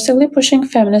discursively pushing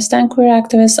feminist and queer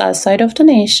activists outside of the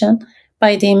nation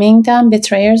by deeming them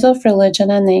betrayers of religion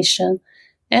and nation,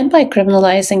 and by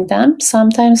criminalizing them,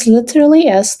 sometimes literally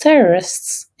as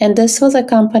terrorists. And this was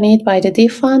accompanied by the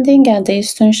defunding and the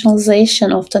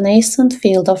institutionalization of the nascent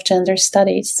field of gender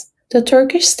studies. The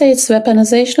Turkish state's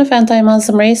weaponization of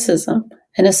anti-Muslim racism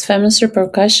and its feminist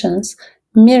repercussions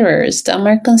mirrors the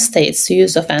American state's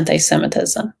use of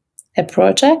anti-Semitism, a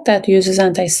project that uses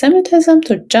anti-Semitism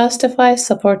to justify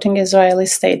supporting Israeli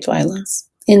state violence.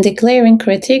 In declaring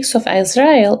critiques of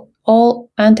Israel all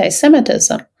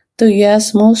anti-Semitism, the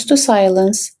US moves to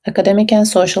silence academic and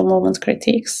social movement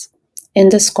critiques. In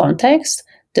this context,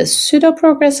 the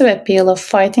pseudo-progressive appeal of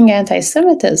fighting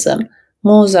anti-Semitism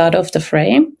moves out of the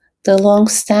frame the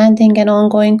long-standing and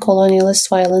ongoing colonialist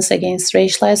violence against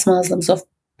racialized Muslims of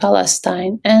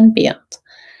Palestine and beyond.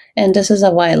 And this is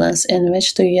a violence in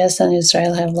which the US and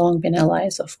Israel have long been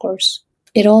allies, of course.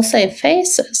 It also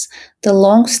effaces the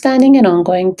long-standing and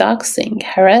ongoing doxing,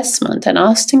 harassment, and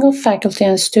ousting of faculty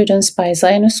and students by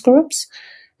Zionist groups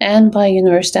and by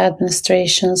university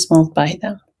administrations moved by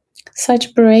them.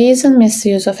 Such brazen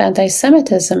misuse of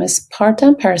anti-Semitism is part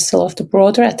and parcel of the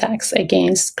broader attacks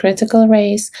against critical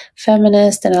race,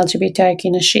 feminist, and LGBTIQ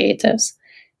initiatives,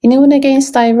 and even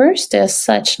against diversity as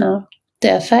such now.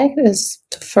 The effect is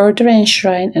to further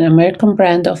enshrine an American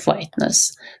brand of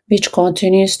whiteness, which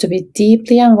continues to be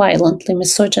deeply and violently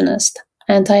misogynist,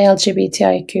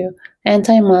 anti-LGBTIQ,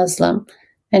 anti-Muslim,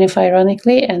 and if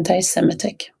ironically,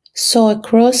 anti-Semitic. So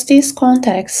across these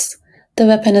contexts, the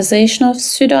weaponization of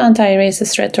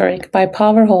pseudo-anti-racist rhetoric by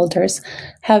power holders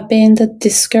have been the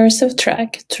discursive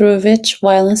track through which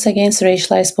violence against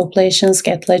racialized populations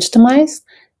get legitimized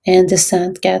and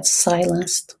dissent gets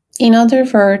silenced. In other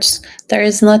words, there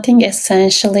is nothing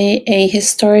essentially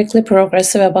ahistorically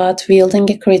progressive about wielding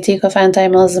a critique of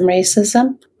anti-Muslim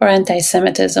racism or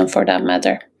anti-Semitism for that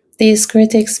matter. These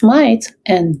critiques might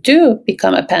and do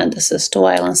become appendices to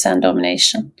violence and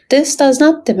domination. This does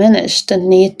not diminish the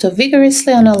need to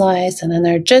vigorously analyze and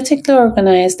energetically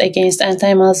organize against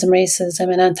anti-Muslim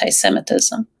racism and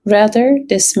anti-Semitism. Rather,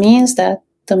 this means that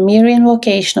the mere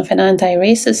invocation of an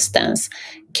anti-racist stance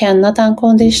cannot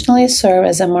unconditionally serve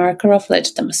as a marker of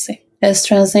legitimacy. As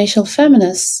transnational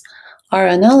feminists, our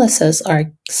analyses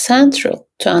are central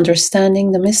to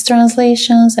understanding the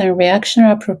mistranslations and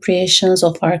reactionary appropriations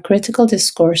of our critical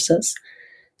discourses,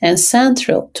 and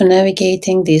central to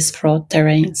navigating these fraught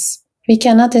terrains. We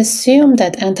cannot assume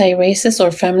that anti-racist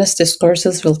or feminist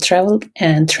discourses will travel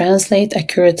and translate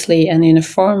accurately and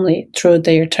uniformly through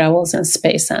their travels in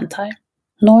space and time.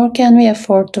 Nor can we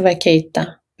afford to vacate them.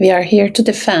 We are here to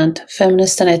defend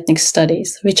feminist and ethnic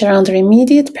studies, which are under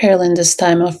immediate peril in this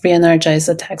time of re-energized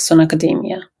attacks on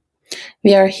academia.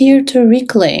 We are here to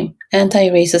reclaim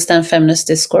anti-racist and feminist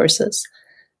discourses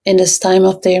in this time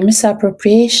of their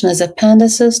misappropriation as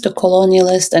appendices to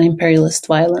colonialist and imperialist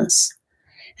violence.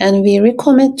 And we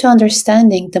recommit to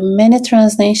understanding the many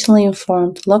transnationally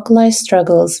informed localized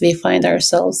struggles we find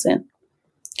ourselves in.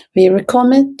 We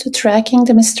recommit to tracking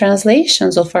the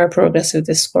mistranslations of our progressive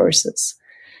discourses,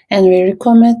 and we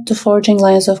recommit to forging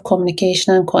lines of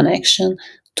communication and connection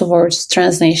towards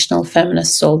transnational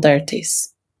feminist solidarities.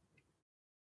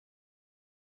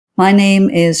 My name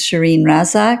is Sherene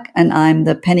Razack, and I'm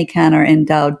the Penny Canner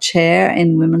Endowed Chair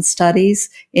in Women's Studies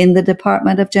in the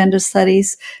Department of Gender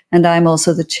Studies, and I'm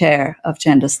also the Chair of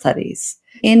Gender Studies.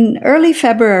 In early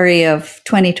February of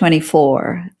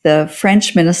 2024, the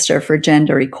French Minister for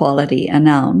Gender Equality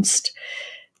announced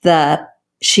that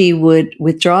she would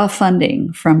withdraw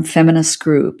funding from feminist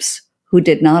groups who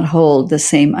did not hold the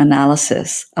same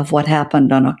analysis of what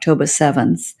happened on October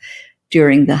 7th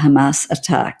during the Hamas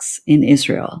attacks in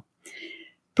Israel.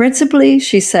 Principally,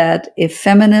 she said, if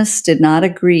feminists did not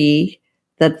agree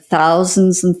that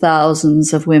thousands and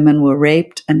thousands of women were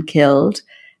raped and killed,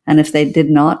 and if they did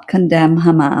not condemn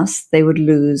Hamas, they would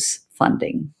lose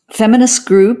funding. Feminist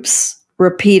groups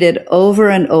repeated over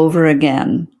and over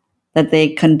again that they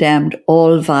condemned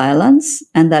all violence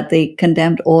and that they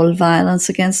condemned all violence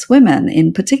against women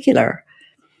in particular.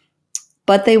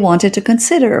 But they wanted to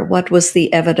consider what was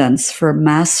the evidence for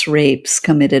mass rapes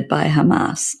committed by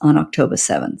Hamas on October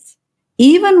 7th.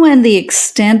 Even when the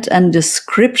extent and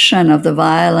description of the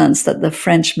violence that the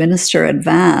French minister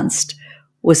advanced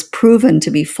was proven to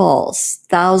be false,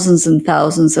 thousands and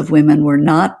thousands of women were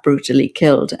not brutally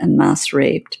killed and mass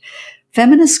raped,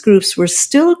 feminist groups were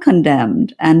still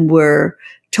condemned and were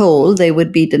told they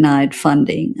would be denied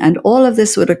funding, and all of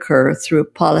this would occur through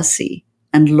policy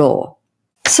and law.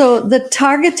 So the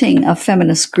targeting of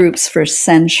feminist groups for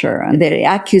censure and the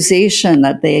accusation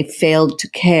that they failed to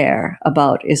care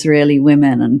about Israeli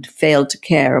women and failed to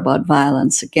care about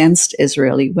violence against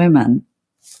Israeli women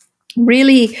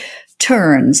really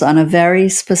turns on a very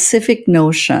specific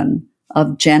notion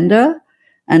of gender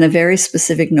and a very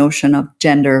specific notion of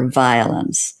gender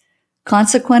violence.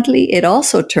 Consequently, it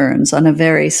also turns on a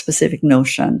very specific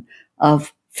notion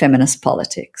of feminist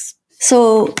politics.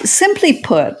 So simply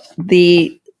put,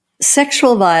 the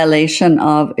sexual violation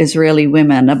of Israeli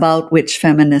women, about which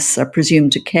feminists are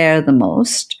presumed to care the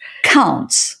most,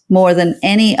 counts more than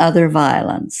any other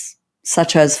violence,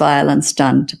 such as violence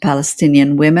done to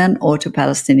Palestinian women or to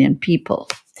Palestinian people.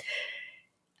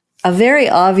 A very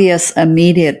obvious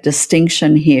immediate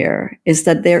distinction here is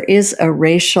that there is a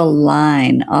racial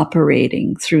line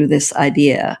operating through this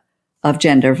idea of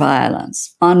gender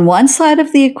violence. On one side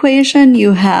of the equation,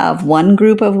 you have one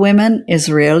group of women,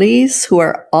 Israelis, who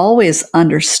are always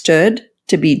understood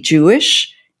to be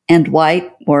Jewish and white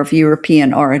or of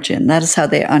European origin. That is how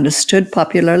they are understood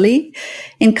popularly,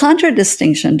 in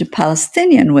contradistinction to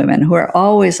Palestinian women, who are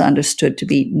always understood to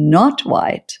be not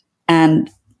white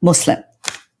and Muslim.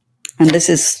 And this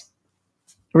is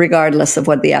regardless of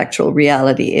what the actual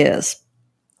reality is.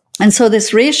 And so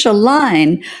this racial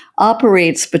line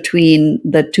operates between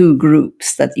the two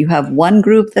groups, that you have one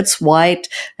group that's white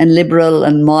and liberal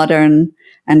and modern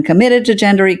and committed to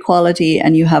gender equality,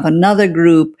 and you have another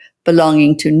group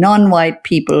belonging to non-white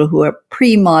people who are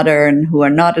pre-modern, who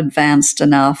are not advanced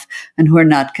enough, and who are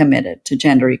not committed to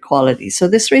gender equality. So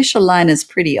this racial line is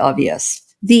pretty obvious.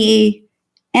 The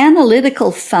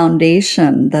analytical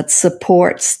foundation that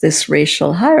supports this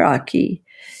racial hierarchy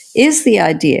is the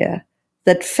idea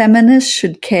that feminists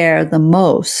should care the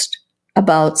most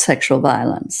about sexual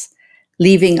violence,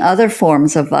 leaving other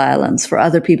forms of violence for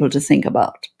other people to think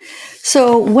about.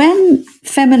 So when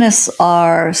feminists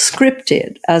are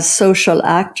scripted as social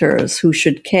actors who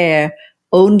should care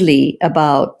only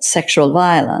about sexual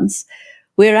violence,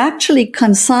 we're actually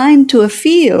consigned to a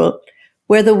field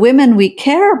where the women we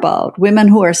care about, women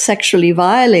who are sexually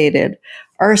violated,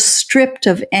 are stripped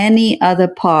of any other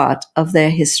part of their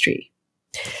history.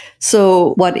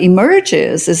 So what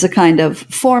emerges is a kind of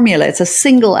formula. It's a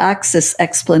single axis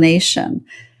explanation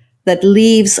that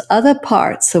leaves other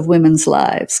parts of women's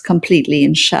lives completely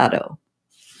in shadow.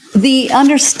 The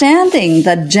understanding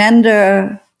that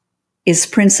gender is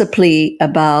principally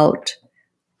about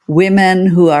women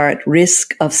who are at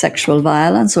risk of sexual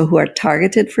violence or who are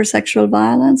targeted for sexual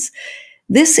violence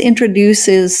this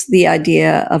introduces the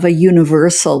idea of a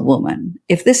universal woman.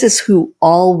 If this is who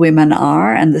all women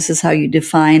are, and this is how you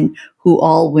define who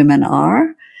all women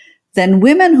are, then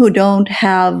women who don't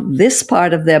have this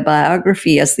part of their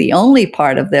biography as the only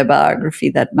part of their biography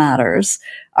that matters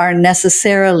are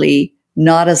necessarily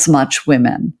not as much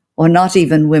women, or not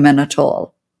even women at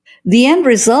all. The end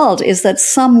result is that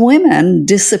some women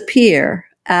disappear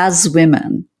as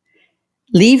women,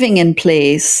 leaving in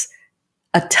place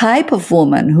a type of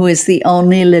woman who is the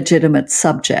only legitimate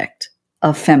subject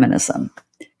of feminism.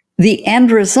 The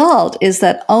end result is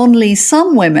that only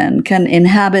some women can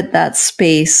inhabit that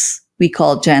space we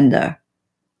call gender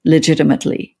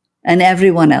legitimately, and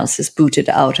everyone else is booted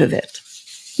out of it.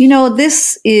 You know,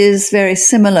 this is very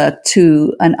similar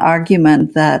to an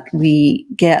argument that we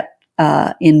get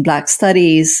in Black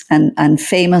studies and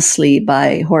famously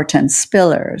by Hortense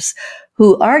Spillers,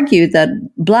 who argued that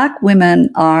Black women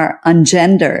are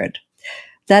ungendered.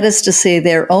 That is to say,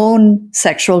 their own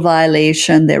sexual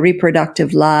violation, their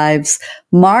reproductive lives,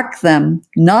 mark them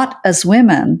not as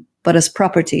women, but as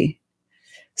property.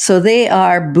 So they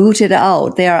are booted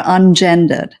out, they are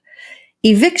ungendered.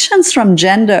 Evictions from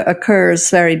gender occurs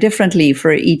very differently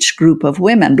for each group of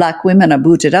women. Black women are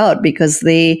booted out because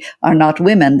they are not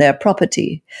women, they're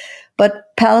property.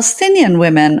 But Palestinian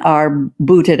women are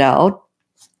booted out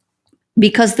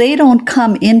because they don't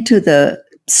come into the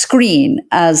screen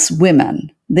as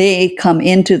women. They come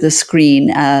into the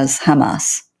screen as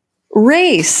Hamas.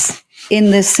 Race in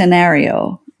this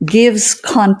scenario gives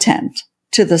content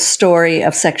to the story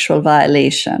of sexual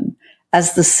violation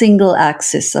as the single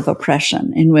axis of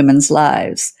oppression in women's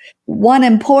lives. One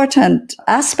important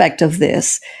aspect of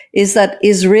this is that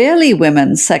Israeli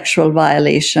women's sexual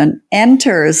violation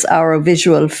enters our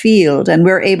visual field, and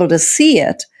we're able to see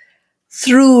it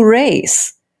through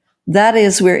race. That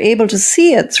is, we're able to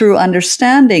see it through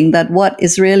understanding that what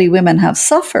Israeli women have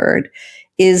suffered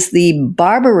is the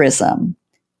barbarism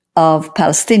of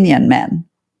Palestinian men,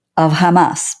 of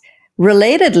Hamas.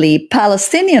 Relatedly,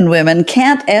 Palestinian women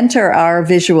can't enter our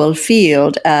visual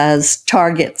field as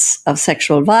targets of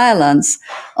sexual violence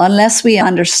unless we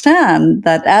understand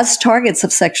that as targets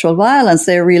of sexual violence,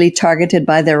 they're really targeted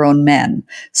by their own men.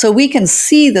 So we can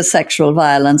see the sexual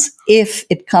violence if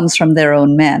it comes from their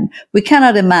own men. We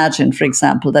cannot imagine, for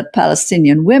example, that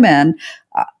Palestinian women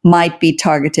might be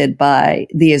targeted by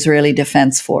the Israeli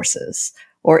Defense Forces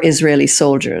or Israeli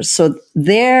soldiers. So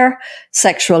their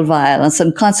sexual violence,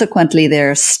 and consequently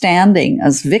their standing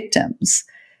as victims,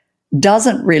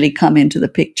 doesn't really come into the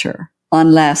picture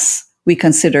unless we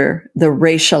consider the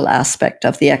racial aspect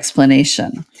of the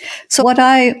explanation. So what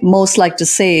I most like to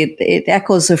say, it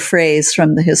echoes a phrase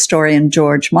from the historian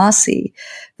George Massey,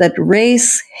 that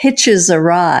race hitches a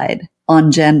ride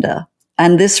on gender.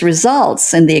 And this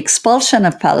results in the expulsion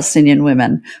of Palestinian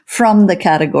women from the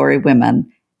category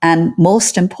women, and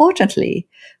most importantly,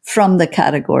 from the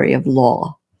category of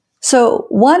law. So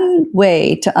one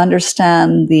way to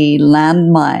understand the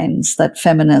landmines that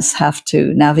feminists have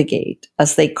to navigate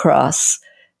as they cross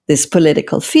this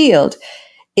political field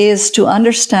is to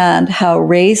understand how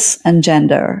race and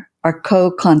gender are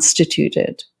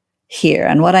co-constituted here.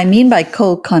 And what I mean by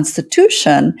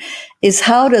co-constitution is,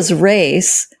 how does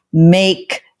race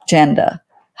make gender?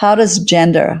 How does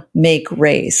gender make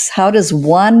race? How does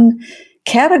one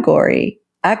category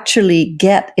actually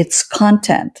get its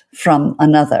content from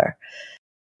another?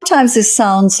 Sometimes this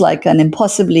sounds like an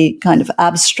impossibly kind of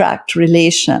abstract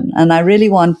relation, and I really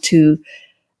want to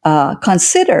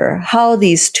consider how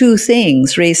these two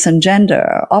things, race and gender,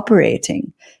 are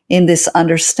operating in this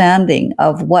understanding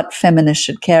of what feminists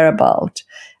should care about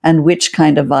and which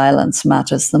kind of violence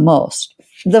matters the most.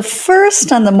 The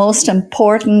first and the most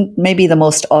important, maybe the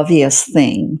most obvious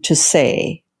thing to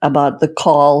say about the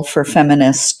call for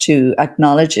feminists to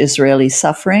acknowledge Israeli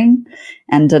suffering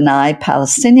and deny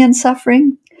Palestinian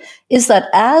suffering is that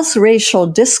as racial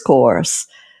discourse,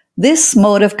 this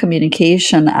mode of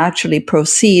communication actually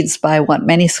proceeds by what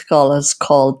many scholars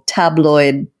call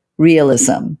tabloid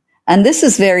realism. And this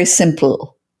is very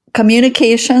simple.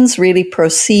 Communications really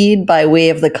proceed by way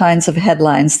of the kinds of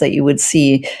headlines that you would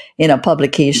see in a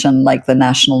publication like the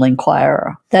National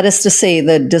Enquirer. That is to say,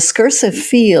 the discursive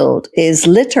field is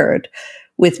littered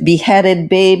with beheaded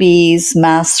babies,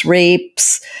 mass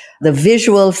rapes. The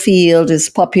visual field is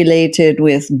populated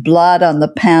with blood on the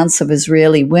pants of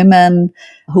Israeli women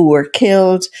who were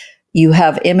killed. You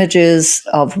have images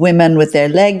of women with their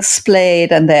legs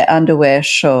splayed and their underwear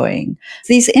showing.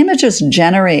 These images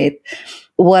generate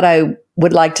what I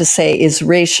would like to say is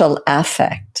racial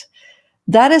affect.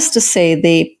 That is to say,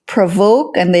 they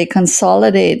provoke and they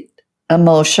consolidate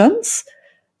emotions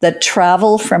that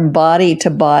travel from body to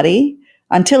body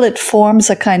until it forms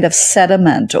a kind of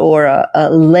sediment or a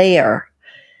layer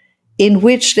in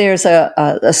which there's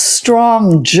a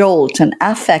strong jolt, an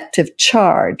affective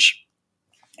charge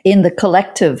in the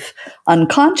collective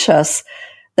unconscious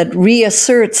that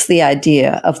reasserts the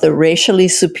idea of the racially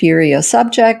superior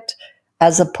subject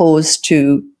as opposed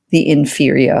to the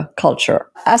inferior culture.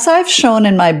 As I've shown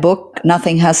in my book,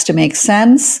 Nothing Has to Make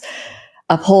Sense,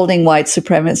 Upholding White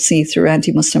Supremacy Through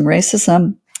Anti-Muslim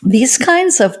Racism, these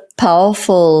kinds of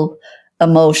powerful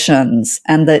emotions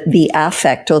and the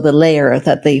affect or the layer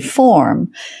that they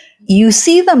form, you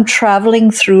see them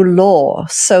traveling through law.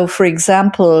 So, for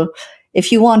example,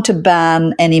 if you want to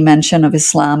ban any mention of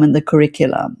Islam in the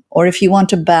curriculum, or if you want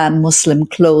to ban Muslim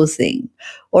clothing,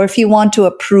 or if you want to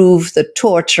approve the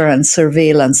torture and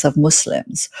surveillance of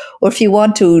Muslims, or if you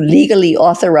want to legally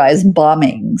authorize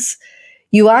bombings,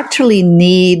 you actually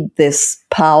need this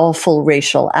powerful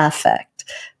racial affect,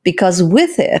 because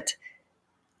with it,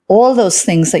 all those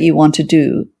things that you want to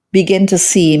do begin to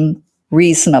seem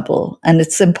reasonable. And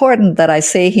it's important that I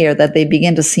say here that they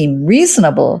begin to seem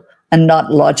reasonable and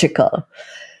not logical.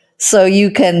 So you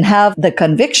can have the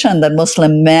conviction that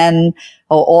Muslim men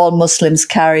or all Muslims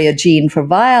carry a gene for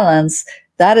violence.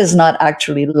 That is not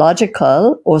actually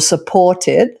logical or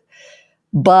supported,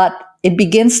 but it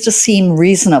begins to seem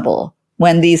reasonable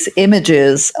when these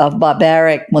images of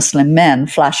barbaric Muslim men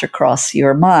flash across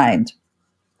your mind.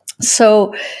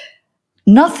 So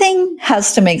Nothing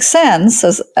Has to Make Sense,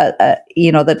 as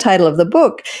the title of the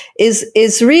book,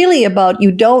 is really about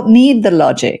you don't need the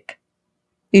logic.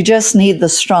 You just need the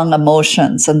strong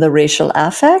emotions and the racial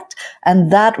affect,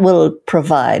 and that will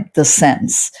provide the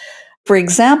sense. For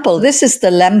example, this is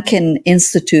the Lemkin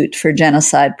Institute for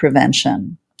Genocide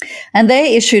Prevention. And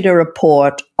they issued a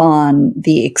report on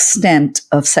the extent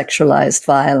of sexualized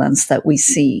violence that we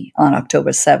see on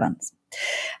October 7th.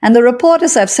 And the report,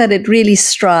 as I've said, it really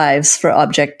strives for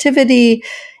objectivity.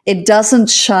 It doesn't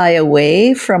shy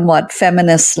away from what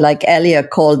feminists like Elia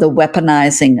call the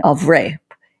weaponizing of rape.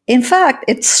 In fact,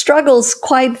 it struggles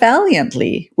quite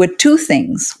valiantly with two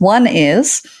things. One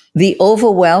is the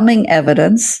overwhelming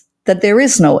evidence that there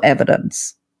is no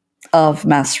evidence of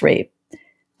mass rape.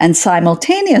 And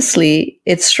simultaneously,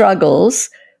 it struggles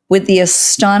with the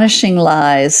astonishing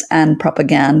lies and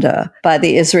propaganda by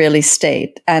the Israeli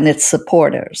state and its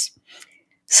supporters.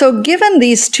 So given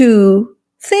these two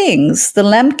things, the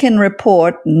Lemkin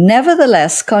report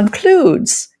nevertheless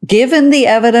concludes, given the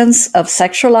evidence of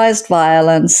sexualized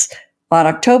violence on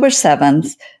October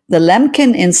 7th, the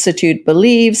Lemkin Institute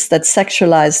believes that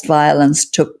sexualized violence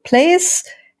took place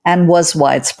and was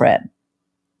widespread.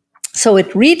 So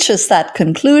it reaches that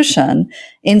conclusion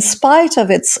in spite of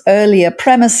its earlier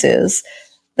premises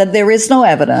that there is no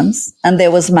evidence and there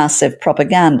was massive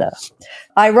propaganda.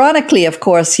 Ironically, of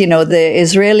course, the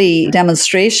Israeli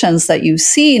demonstrations that you've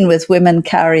seen with women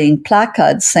carrying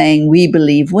placards saying, "We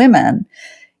believe women,"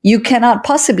 you cannot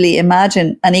possibly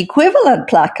imagine an equivalent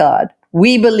placard,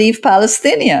 "We believe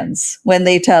Palestinians," when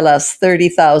they tell us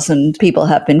 30,000 people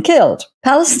have been killed.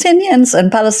 Palestinians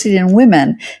and Palestinian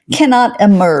women cannot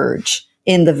emerge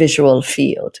in the visual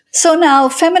field. So now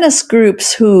feminist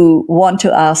groups who want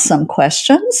to ask some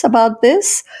questions about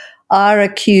this are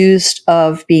accused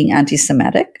of being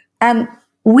anti-Semitic. And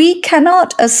we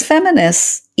cannot, as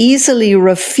feminists, easily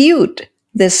refute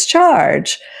this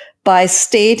charge by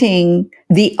stating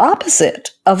the opposite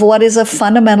of what is a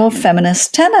fundamental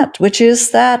feminist tenet, which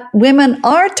is that women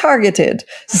are targeted,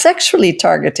 sexually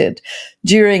targeted,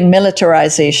 during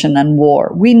militarization and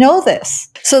war. We know this.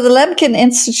 So the Lemkin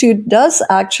Institute does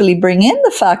actually bring in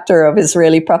the factor of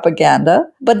Israeli propaganda,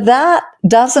 but that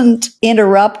doesn't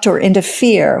interrupt or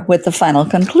interfere with the final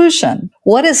conclusion.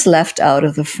 What is left out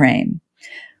of the frame?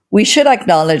 We should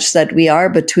acknowledge that we are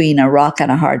between a rock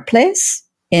and a hard place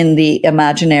in the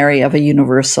imaginary of a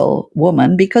universal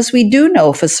woman, because we do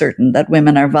know for certain that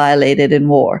women are violated in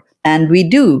war, and we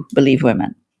do believe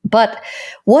women. But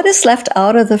what is left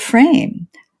out of the frame?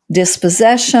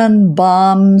 Dispossession,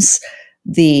 bombs,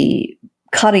 the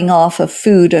cutting off of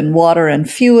food and water and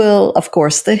fuel, of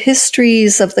course, the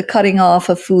histories of the cutting off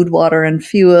of food, water, and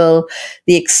fuel,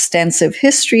 the extensive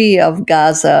history of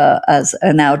Gaza as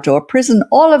an outdoor prison,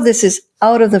 all of this is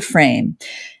out of the frame.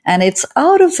 And it's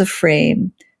out of the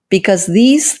frame because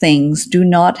these things do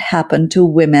not happen to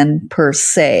women per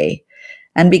se.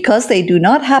 And because they do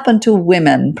not happen to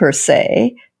women per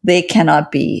se, they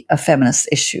cannot be a feminist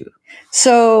issue.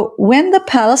 So when the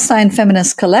Palestine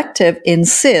Feminist Collective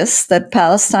insists that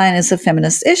Palestine is a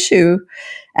feminist issue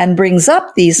and brings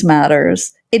up these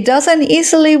matters, it doesn't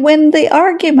easily win the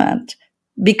argument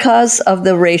because of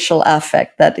the racial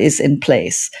affect that is in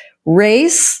place.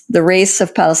 Race, the race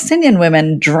of Palestinian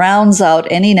women, drowns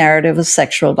out any narrative of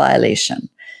sexual violation.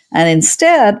 And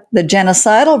instead, the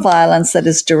genocidal violence that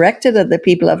is directed at the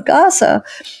people of Gaza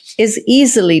is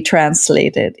easily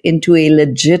translated into a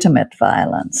legitimate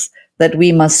violence that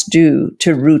we must do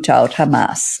to root out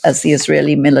Hamas, as the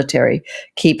Israeli military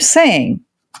keeps saying.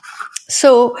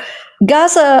 So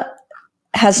Gaza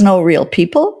has no real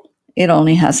people. It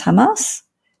only has Hamas.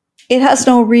 It has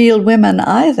no real women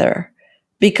either,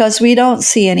 because we don't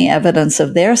see any evidence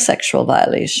of their sexual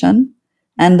violation.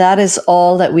 And that is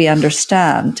all that we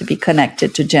understand to be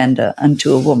connected to gender and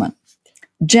to a woman.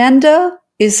 Gender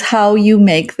is how you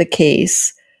make the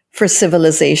case for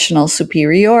civilizational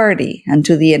superiority and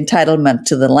to the entitlement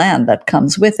to the land that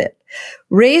comes with it.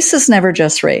 Race is never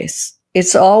just race.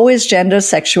 It's always gender,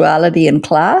 sexuality, and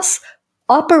class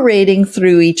operating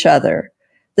through each other.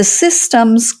 The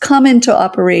systems come into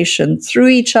operation through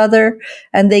each other,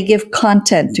 and they give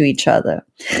content to each other.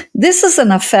 This is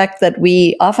an effect that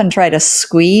we often try to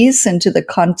squeeze into the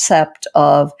concept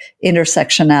of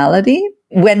intersectionality.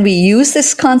 When we use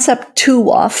this concept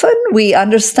too often, we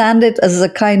understand it as a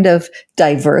kind of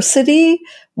diversity.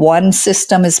 One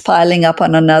system is piling up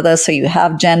on another, so you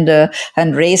have gender,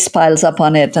 and race piles up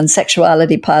on it, and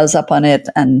sexuality piles up on it,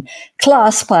 and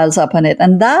class piles up on it.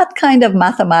 And that kind of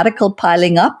mathematical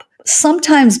piling up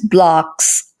sometimes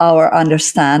blocks our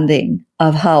understanding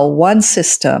of how one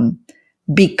system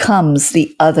becomes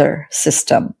the other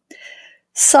system.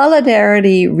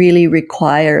 Solidarity really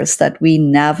requires that we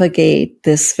navigate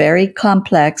this very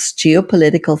complex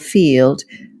geopolitical field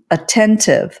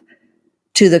attentive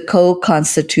to the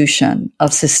co-constitution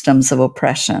of systems of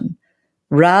oppression,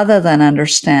 rather than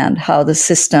understand how the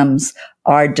systems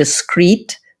are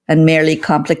discrete and merely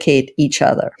complicate each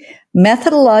other.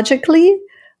 Methodologically,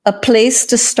 a place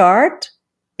to start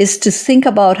is to think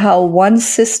about how one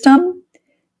system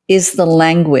is the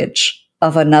language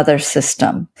of another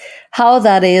system. How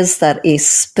that is that a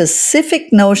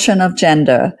specific notion of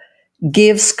gender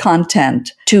gives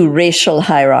content to racial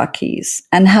hierarchies,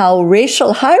 and how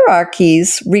racial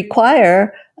hierarchies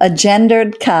require a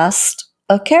gendered cast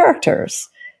of characters.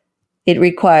 It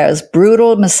requires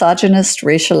brutal, misogynist,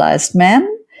 racialized men.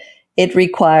 It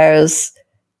requires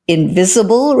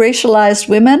invisible, racialized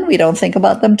women. We don't think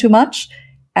about them too much.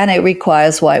 And it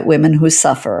requires white women who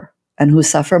suffer, and who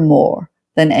suffer more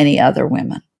than any other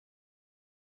women.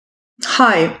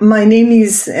 Hi, my name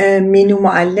is Minu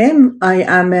Muallim. I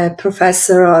am a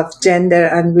professor of gender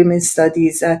and women's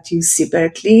studies at UC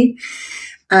Berkeley.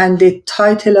 And the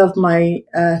title of my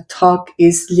talk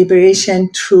is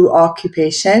Liberation Through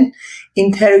Occupation,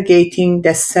 Interrogating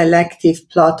the Selective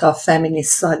Plot of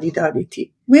Feminist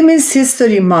Solidarity. Women's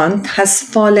History Month has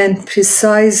fallen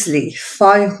precisely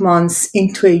 5 months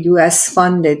into a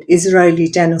US-funded Israeli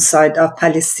genocide of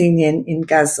Palestinians in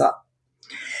Gaza.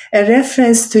 A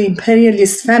reference to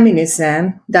imperialist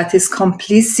feminism that is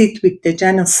complicit with the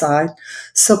genocide,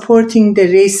 supporting the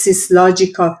racist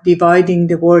logic of dividing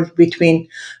the world between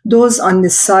those on the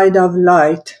side of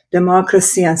light,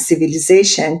 democracy, and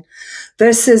civilization,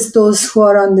 versus those who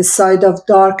are on the side of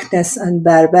darkness and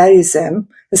barbarism,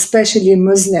 especially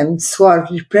Muslims who are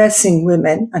repressing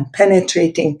women and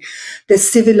penetrating the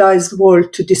civilized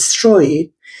world to destroy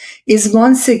it, is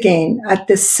once again at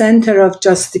the center of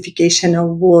justification of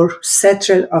war,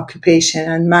 settler occupation,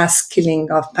 and mass killing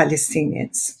of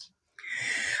Palestinians.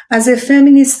 As a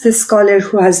feminist scholar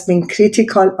who has been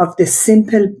critical of the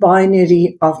simple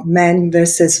binary of men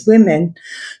versus women,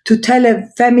 to tell a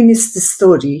feminist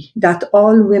story that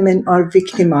all women are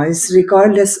victimized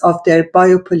regardless of their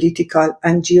biopolitical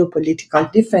and geopolitical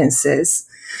differences,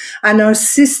 and are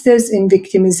sisters in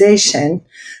victimization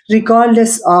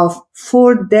regardless of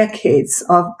 4 decades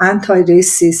of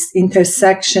anti-racist,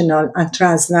 intersectional, and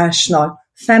transnational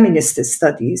feminist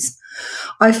studies,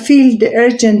 I feel the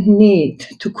urgent need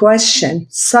to question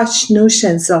such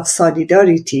notions of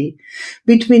solidarity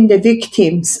between the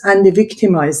victims and the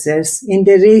victimizers in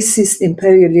the racist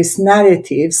imperialist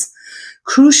narratives,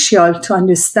 crucial to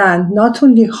understand not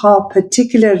only how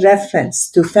particular reference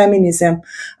to feminism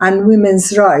and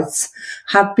women's rights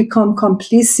have become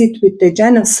complicit with the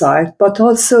genocide, but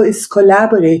also its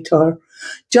collaborator,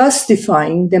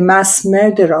 justifying the mass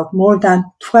murder of more than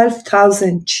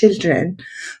 12,000 children,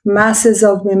 masses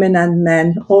of women and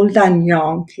men, old and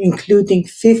young, including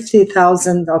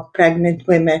 50,000 of pregnant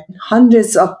women,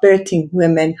 hundreds of birthing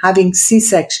women having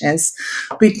C-sections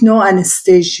with no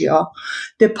anesthesia,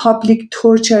 the public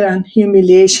torture and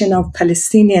humiliation of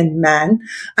Palestinian men,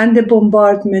 and the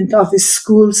bombardment of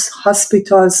schools,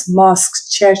 hospitals, mosques,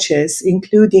 churches,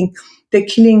 including the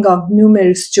killing of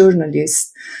numerous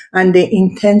journalists, and the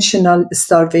intentional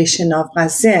starvation of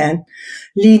Gaza,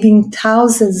 leaving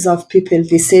thousands of people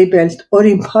disabled or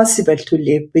impossible to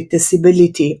live with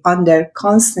disability under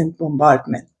constant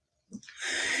bombardment.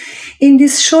 In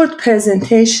this short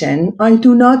presentation, I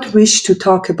do not wish to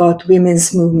talk about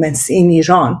women's movements in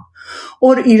Iran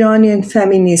or Iranian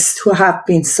feminists who have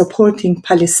been supporting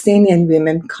Palestinian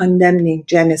women condemning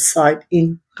genocide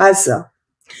in Gaza.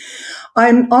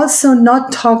 I'm also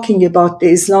not talking about the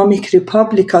Islamic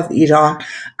Republic of Iran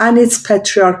and its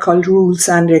patriarchal rules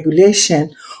and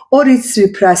regulation or its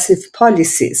repressive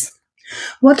policies.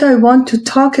 What I want to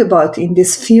talk about in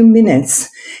these few minutes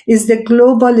is the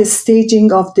global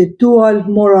staging of the dual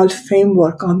moral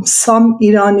framework of some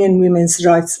Iranian women's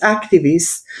rights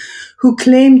activists who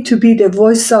claim to be the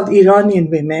voice of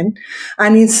Iranian women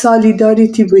and in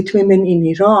solidarity with women in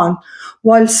Iran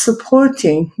while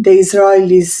supporting the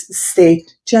Israeli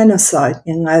state genocide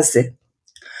in Gaza.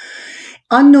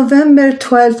 On November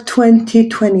 12,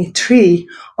 2023,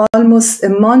 almost a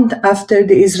month after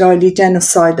the Israeli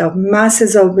genocide of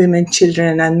masses of women,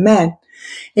 children, and men,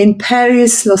 in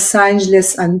Paris, Los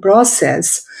Angeles, and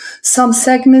Brussels, some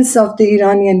segments of the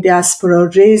Iranian diaspora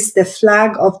raised the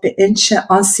flag of the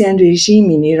ancien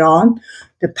regime in Iran,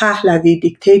 the Pahlavi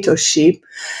dictatorship,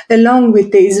 along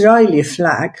with the Israeli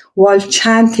flag, while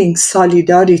chanting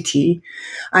solidarity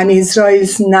and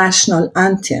Israel's national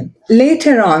anthem.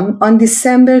 Later on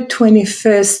December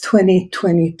 21st,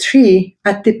 2023,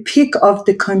 at the peak of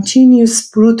the continuous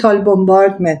brutal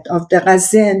bombardment of the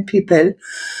Gazan people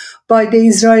by the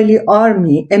Israeli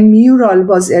army, a mural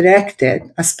was erected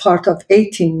as part of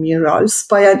 18 murals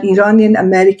by an Iranian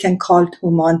American called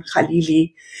Human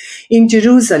Khalili in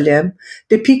Jerusalem,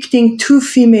 depicting two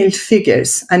female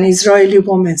figures, an Israeli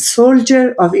woman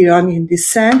soldier of Iranian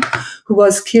descent who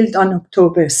was killed on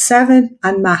October 7,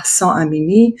 and Mahsa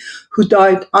Amini, who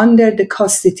died under the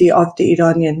custody of the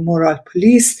Iranian moral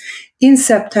police in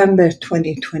September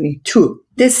 2022.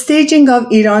 The staging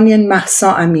of Iranian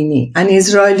Mahsa Amini and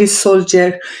Israeli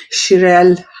soldier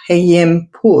Shirel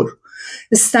Hayempour,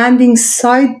 standing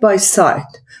side by side,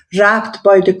 wrapped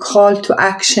by the call to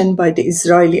action by the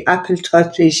Israeli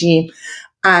apartheid regime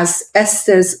as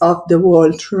Esthers of the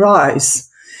World Rise,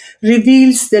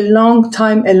 reveals the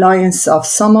long-time alliance of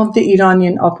some of the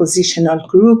Iranian oppositional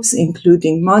groups,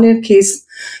 including monarchists,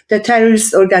 the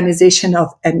terrorist organization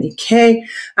of MEK,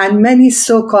 and many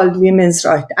so-called women's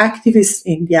rights activists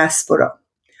in diaspora.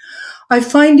 I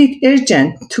find it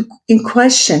urgent to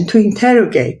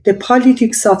interrogate the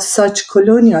politics of such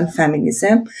colonial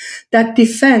feminism that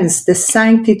defends the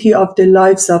sanctity of the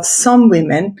lives of some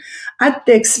women at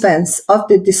the expense of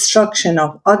the destruction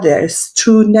of others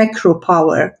through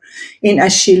necropower, in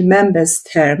Achille Mbembe's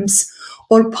terms,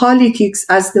 or politics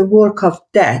as the work of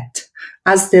death,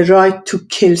 as the right to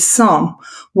kill some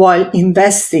while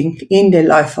investing in the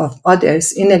life of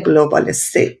others in a global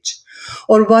stage,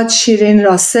 or what Sherene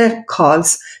Razack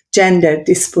calls gender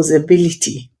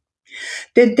disposability.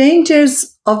 The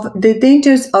dangers of a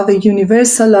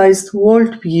universalized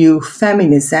worldview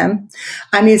feminism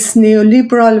and its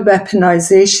neoliberal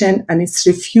weaponization and its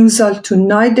refusal to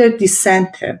neither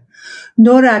decenter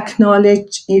nor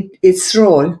acknowledge its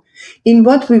role in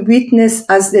what we witness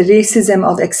as the racism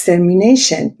of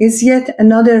extermination is yet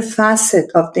another facet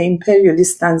of the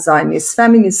imperialist and Zionist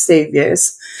feminist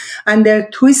saviors and their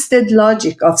twisted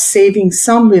logic of saving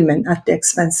some women at the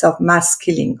expense of mass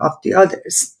killing of the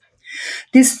others.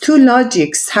 These two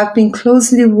logics have been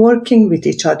closely working with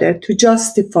each other to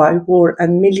justify war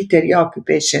and military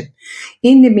occupation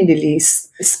in the Middle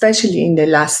East, especially in the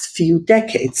last few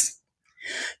decades.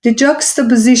 The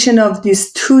juxtaposition of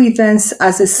these two events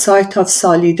as a site of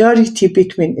solidarity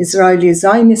between Israeli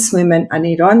Zionist women and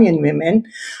Iranian women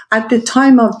at the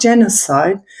time of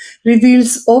genocide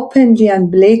reveals openly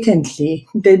and blatantly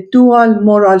the dual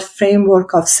moral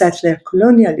framework of settler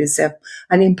colonialism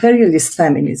and imperialist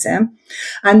feminism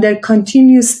and their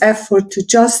continuous effort to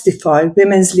justify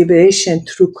women's liberation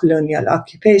through colonial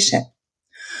occupation.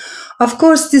 Of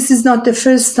course, this is not the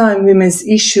first time women's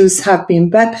issues have been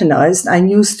weaponized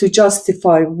and used to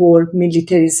justify war,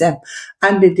 militarism,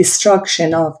 and the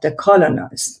destruction of the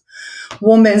colonized.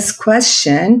 Women's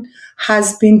question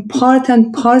has been part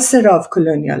and parcel of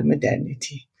colonial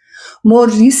modernity. More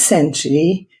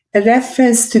recently, a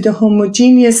reference to the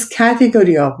homogeneous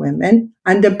category of women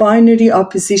and the binary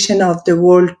opposition of the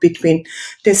world between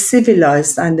the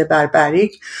civilized and the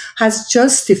barbaric has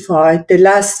justified the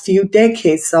last few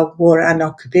decades of war and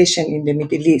occupation in the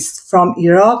Middle East, from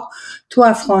Iraq to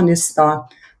Afghanistan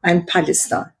and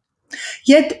Palestine.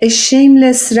 Yet a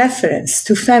shameless reference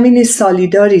to feminist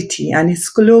solidarity and its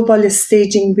global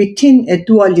staging within a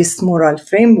dualist moral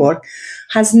framework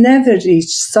has never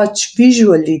reached such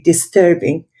visually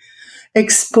disturbing,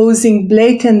 exposing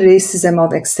blatant racism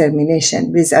of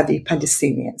extermination vis-à-vis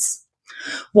Palestinians.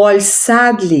 While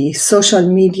sadly,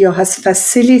 social media has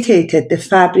facilitated the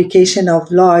fabrication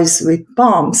of lies with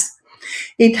bombs,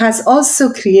 it has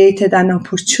also created an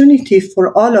opportunity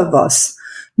for all of us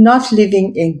not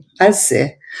living in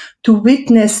Gaza to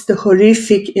witness the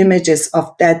horrific images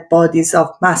of dead bodies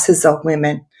of masses of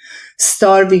women,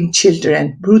 starving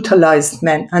children, brutalized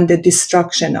men, and the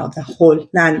destruction of the whole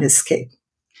landscape.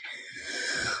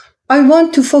 I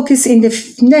want to focus in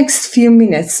the next few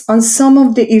minutes on some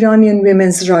of the Iranian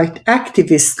women's rights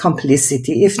activists'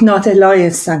 complicity, if not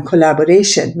alliance and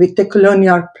collaboration, with the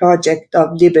colonial project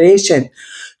of liberation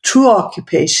through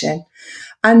occupation,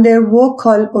 and their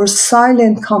vocal or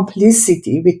silent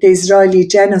complicity with the Israeli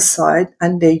genocide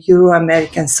and the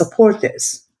Euro-American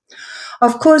supporters.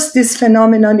 Of course, this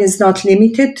phenomenon is not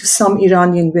limited to some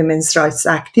Iranian women's rights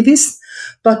activists,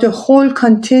 but a whole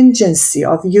contingency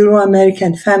of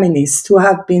Euro-American feminists who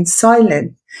have been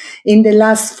silent in the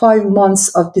last 5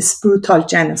 months of this brutal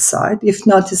genocide, if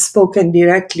not spoken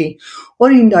directly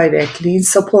or indirectly in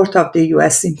support of the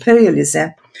US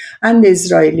imperialism and the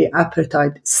Israeli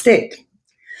apartheid state.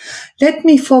 Let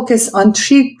me focus on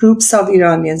 3 groups of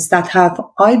Iranians that have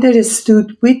either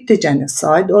stood with the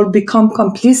genocide or become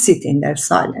complicit in their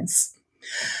silence.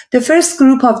 The first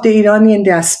group of the Iranian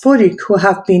diasporic who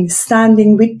have been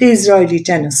standing with the Israeli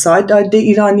genocide are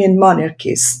the Iranian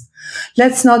monarchists.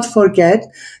 Let's not forget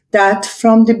that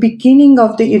from the beginning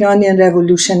of the Iranian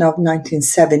Revolution of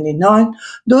 1979,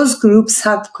 those groups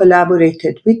have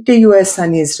collaborated with the US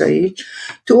and Israel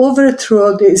to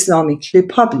overthrow the Islamic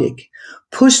Republic,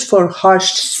 pushed for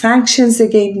harsh sanctions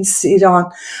against Iran,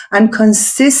 and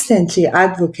consistently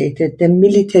advocated the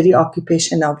military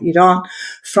occupation of Iran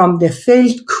from the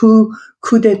failed coup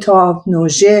d'etat of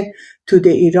Noje to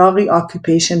the Iraqi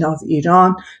occupation of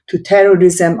Iran, to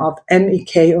terrorism of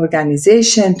MEK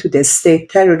organization, to the state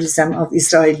terrorism of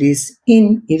Israelis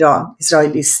in Iran,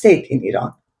 Israeli state in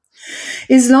Iran.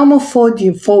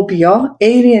 Islamophobia,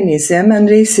 Aryanism, and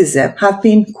racism have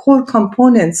been core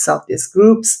components of these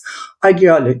groups'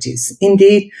 ideologies.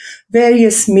 Indeed,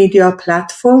 various media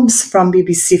platforms from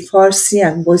BBC Farsi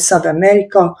and Voice of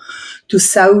America to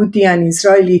Saudi and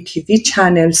Israeli TV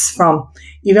channels, from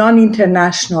Iran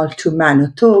International to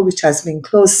Manoto, which has been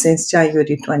closed since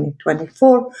January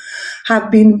 2024,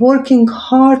 have been working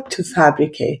hard to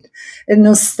fabricate a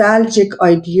nostalgic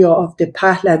idea of the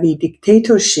Pahlavi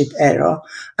dictatorship era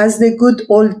as the good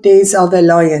old days of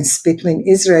alliance between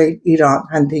Israel, Iran,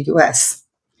 and the US.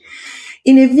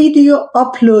 In a video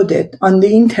uploaded on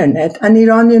the internet, an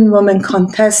Iranian woman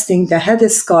contesting the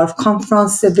headscarf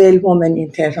confronts a veiled woman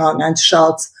in Tehran and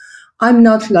shouts, "I'm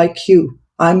not like you,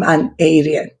 I'm an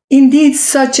Aryan." Indeed,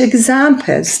 such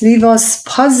examples leave us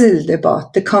puzzled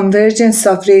about the convergence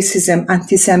of racism,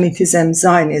 antisemitism,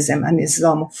 Zionism, and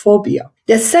Islamophobia.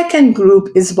 The second group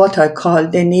is what I call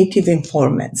the native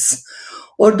informants,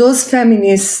 or those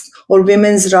feminists or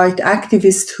women's rights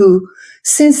activists who,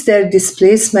 since their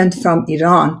displacement from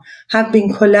Iran, have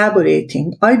been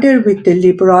collaborating either with the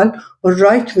liberal or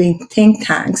right-wing think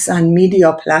tanks and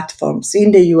media platforms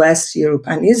in the US, Europe,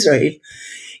 and Israel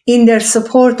in their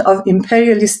support of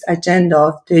imperialist agenda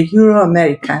of the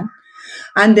Euro-American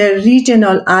and their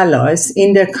regional allies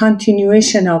in their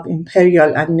continuation of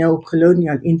imperial and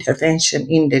neo-colonial intervention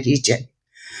in the region.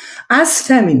 As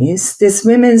feminists, these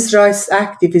women's rights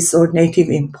activists or native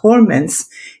informants,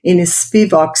 in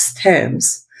Spivak's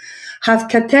terms, have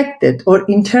categorized or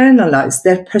internalized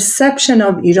their perception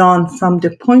of Iran from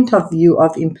the point of view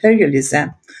of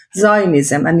imperialism,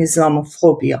 Zionism, and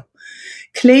Islamophobia,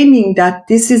 claiming that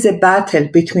this is a battle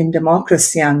between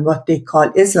democracy and what they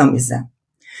call Islamism.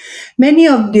 Many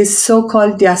of these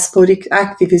so-called diasporic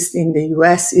activists in the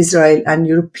US, Israel, and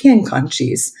European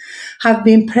countries have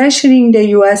been pressuring the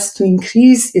US to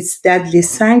increase its deadly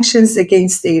sanctions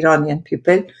against the Iranian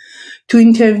people, to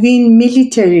intervene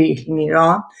militarily in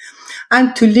Iran,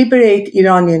 and to liberate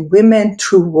Iranian women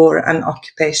through war and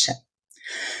occupation.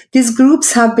 These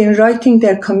groups have been writing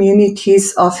their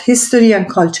communities of history and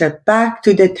culture back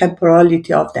to the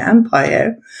temporality of the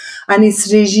empire and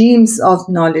its regimes of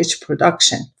knowledge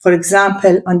production. For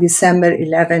example, on December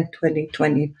 11,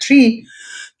 2023,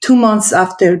 2 months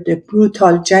after the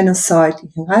brutal genocide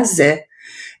in Gaza,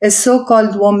 a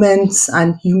so-called women's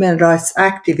and human rights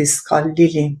activist called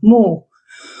Lila,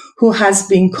 who has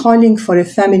been calling for a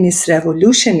feminist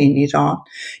revolution in Iran,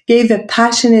 gave a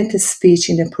passionate speech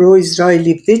in a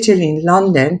pro-Israeli vigil in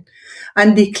London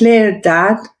and declared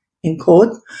that, in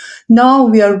quote, now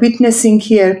we are witnessing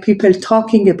here people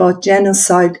talking about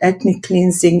genocide, ethnic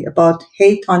cleansing, about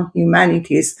hate on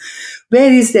humanities.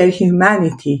 Where is their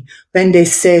humanity when they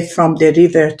say from the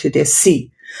river to the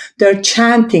sea? They're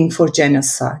chanting for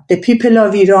genocide. The people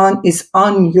of Iran is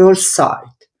on your side,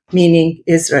 meaning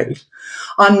Israel,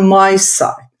 on my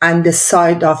side, and the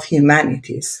side of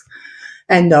humanities.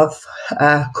 End of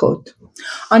quote.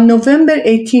 On November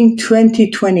 18,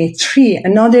 2023,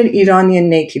 another Iranian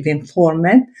native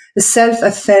informant, a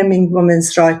self-affirming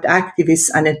women's rights activist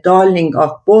and a darling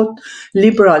of both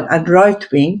liberal and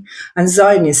right-wing and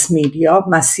Zionist media,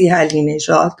 Masih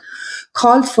Alinejad,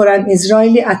 called for an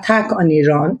Israeli attack on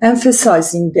Iran,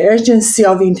 emphasizing the urgency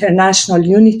of international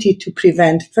unity to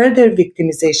prevent further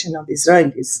victimization of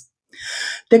Israelis.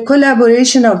 The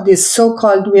collaboration of these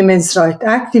so-called women's rights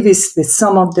activists with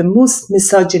some of the most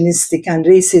misogynistic and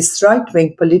racist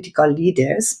right-wing political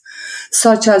leaders,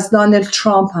 such as Donald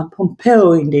Trump and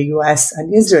Pompeo in the US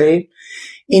and Israel,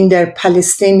 in their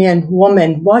Palestinian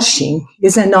woman washing,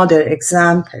 is another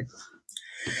example.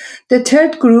 The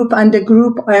third group, and the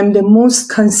group I am the most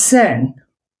concerned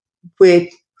with,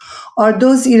 are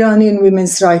those Iranian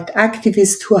women's rights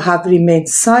activists who have remained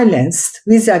silenced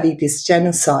vis-à-vis this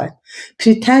genocide,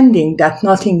 pretending that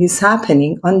nothing is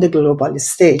happening on the global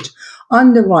stage,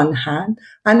 on the one hand,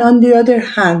 and on the other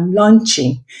hand,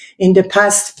 launching in the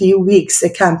past few weeks a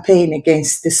campaign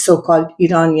against the so-called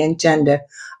Iranian gender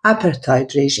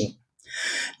apartheid regime.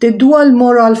 The dual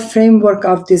moral framework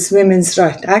of these women's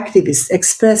rights activists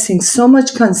expressing so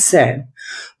much concern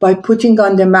by putting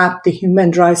on the map the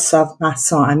human rights of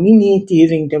Mahsa Amini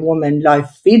during the Women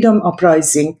Life Freedom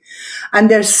Uprising,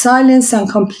 and their silence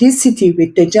and complicity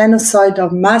with the genocide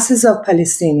of masses of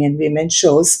Palestinian women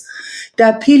shows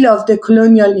the appeal of the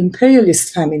colonial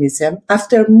imperialist feminism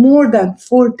after more than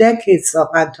 4 decades of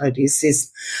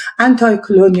anti-racist,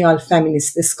 anti-colonial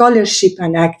feminist scholarship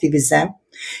and activism,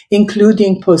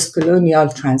 including post-colonial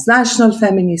transnational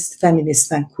feminists,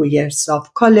 feminists and queers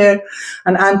of color,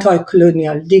 and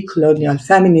anti-colonial, decolonial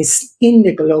feminists in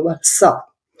the global south.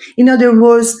 In other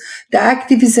words, the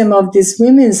activism of these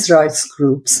women's rights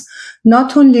groups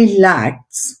not only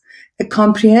lacks a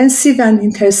comprehensive and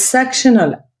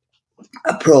intersectional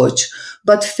approach,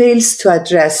 but fails to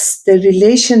address the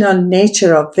relational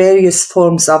nature of various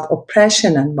forms of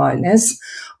oppression and violence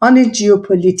on a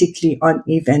geopolitically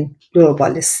uneven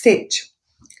global stage.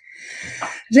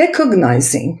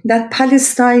 Recognizing that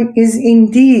Palestine is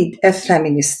indeed a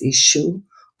feminist issue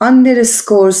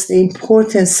underscores the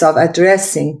importance of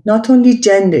addressing not only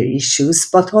gender issues,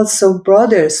 but also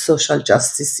broader social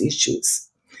justice issues.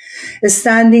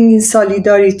 Standing in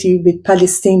solidarity with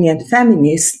Palestinian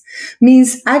feminists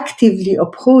means actively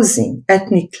opposing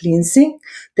ethnic cleansing,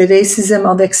 the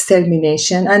racism of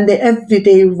extermination, and the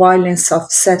everyday violence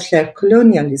of settler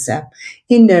colonialism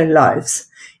in their lives,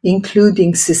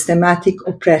 including systematic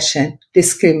oppression,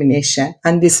 discrimination,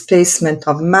 and displacement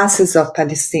of masses of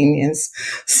Palestinians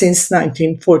since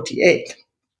 1948.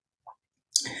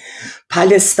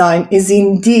 Palestine is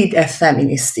indeed a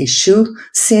feminist issue,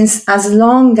 since as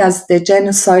long as the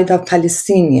genocide of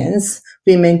Palestinians,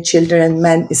 women, children, and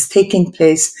men is taking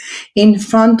place in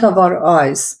front of our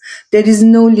eyes, there is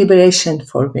no liberation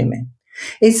for women.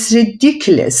 It's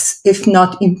ridiculous, if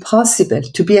not impossible,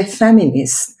 to be a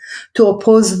feminist, to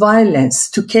oppose violence,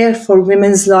 to care for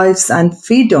women's lives and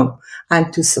freedom,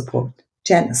 and to support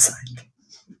genocide.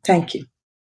 Thank you.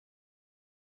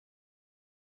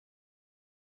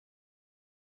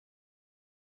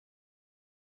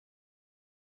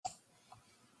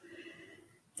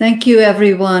 Thank you,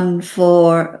 everyone,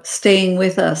 for staying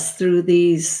with us through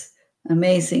these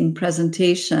amazing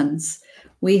presentations.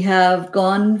 We have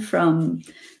gone from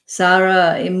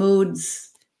Sarah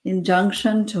Imud's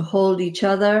injunction to hold each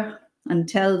other and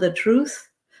tell the truth,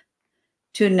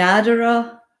 to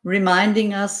Nadera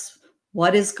reminding us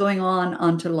what is going on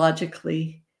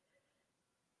ontologically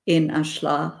in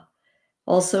Ashla,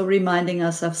 also reminding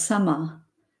us of Sama,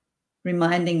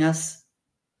 reminding us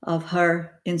of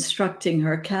her instructing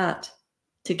her cat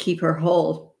to keep her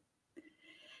whole.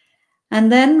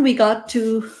 And then we got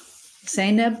to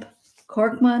Zainab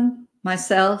Korkman,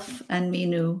 myself, and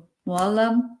Minu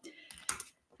Muallam,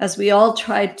 as we all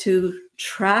tried to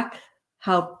track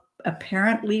how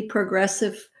apparently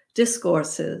progressive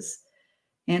discourses,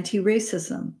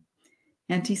 anti-racism,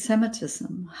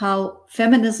 anti-Semitism, how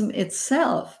feminism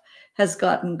itself has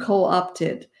gotten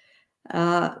co-opted.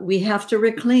 We have to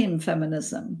reclaim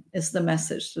feminism is the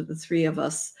message that the three of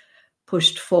us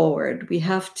pushed forward. We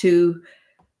have to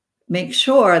make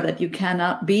sure that you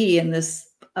cannot be in this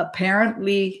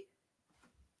apparently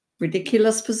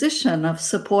ridiculous position of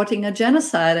supporting a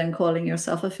genocide and calling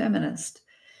yourself a feminist.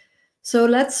 So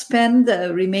let's spend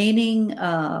the remaining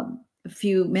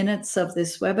few minutes of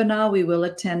this webinar. We will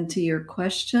attend to your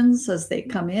questions as they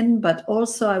come in, but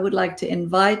also I would like to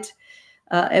invite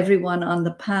everyone on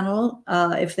the panel,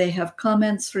 if they have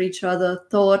comments for each other,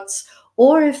 thoughts,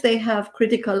 or if they have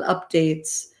critical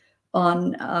updates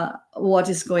on what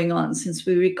is going on, since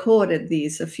we recorded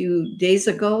these a few days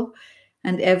ago,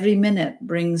 and every minute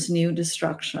brings new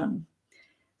destruction.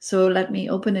 So let me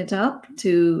open it up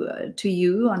to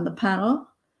you on the panel,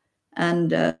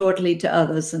 and shortly to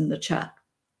others in the chat.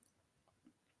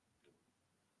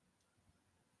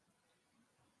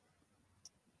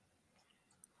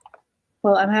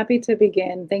 Well, I'm happy to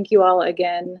begin. Thank you all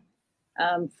again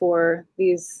for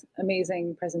these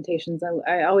amazing presentations.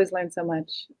 I always learn so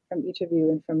much from each of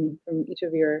you and from each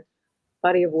of your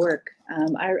body of work.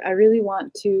 I really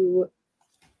want to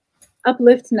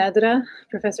uplift Nadera,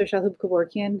 Professor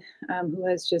Shalhoub-Kevorkian, who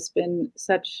has just been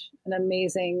such an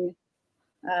amazing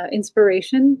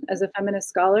inspiration as a feminist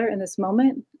scholar in this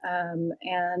moment.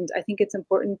 And I think it's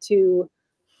important to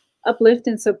uplift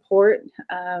and support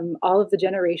all of the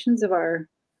generations of our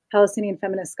Palestinian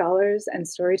feminist scholars and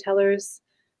storytellers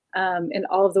in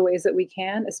all of the ways that we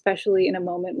can, especially in a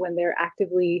moment when they're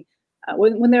actively,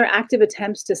 when there are active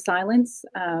attempts to silence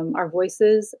our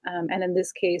voices, and in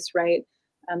this case, right,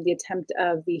 the attempt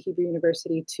of the Hebrew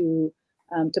University to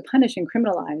punish and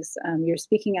criminalize. You're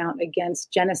speaking out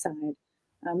against genocide,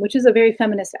 which is a very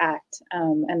feminist act.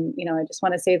 And you know, I just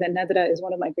want to say that Nadera is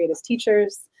one of my greatest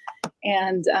teachers.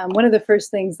 And one of the first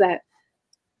things that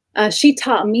she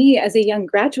taught me as a young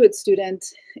graduate student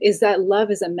is that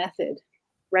love is a method,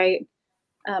 right?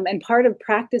 And part of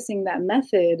practicing that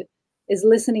method is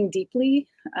listening deeply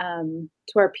to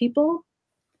our people,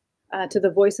 to the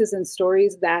voices and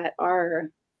stories that are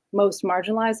most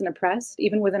marginalized and oppressed,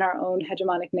 even within our own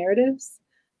hegemonic narratives,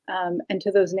 and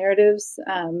to those narratives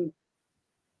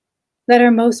that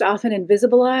are most often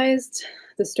invisibilized,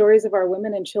 the stories of our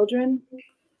women and children,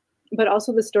 but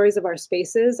also the stories of our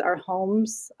spaces, our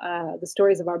homes, the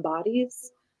stories of our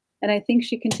bodies. And I think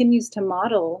she continues to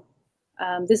model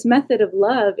this method of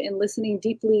love in listening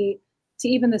deeply to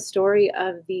even the story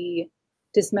of the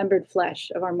dismembered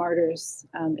flesh of our martyrs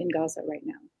in Gaza right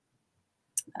now.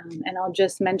 And I'll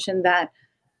just mention that,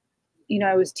 you know,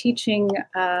 I was teaching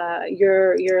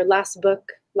your last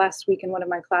book last week in one of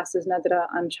my classes, Nadera,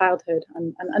 on childhood,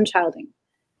 on unchilding.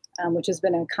 Which has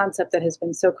been a concept that has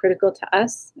been so critical to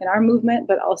us in our movement,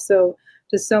 but also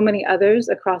to so many others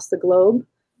across the globe.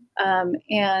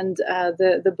 And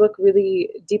the book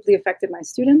really deeply affected my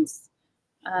students.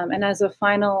 And as a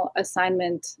final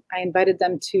assignment, I invited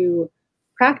them to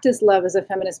practice love as a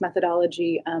feminist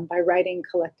methodology by writing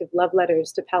collective love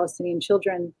letters to Palestinian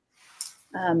children.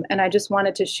 And I just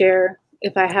wanted to share,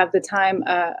 if I have the time,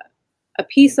 a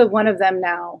piece of one of them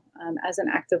now as an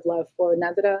act of love for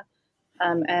Nadera.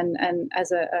 And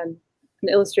as an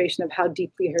illustration of how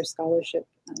deeply her scholarship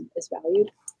is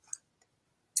valued.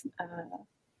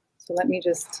 So let me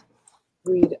just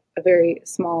read a very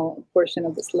small portion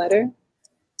of this letter.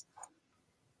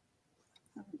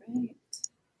 All right.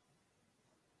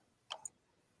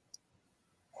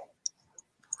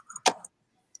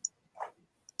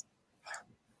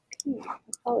 Okay,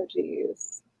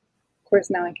 apologies. Of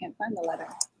course, now I can't find the letter.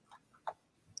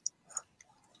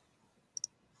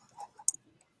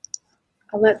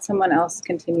 I'll let someone else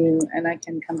continue and I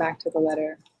can come back to the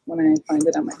letter when I find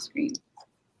it on my screen.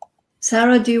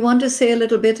 Sarah, do you want to say a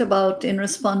little bit about, in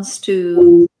response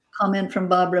to comment from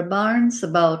Barbara Barnes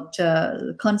about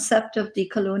the concept of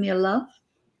decolonial love?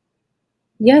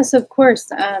 Yes, of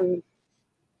course.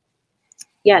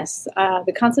 Yes,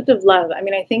 the concept of love. I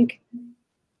mean, I think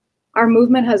our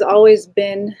movement has always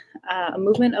been a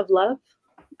movement of love,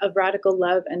 of radical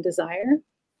love and desire,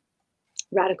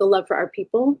 radical love for our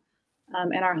people.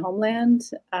 And our homeland,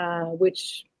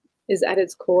 which is at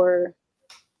its core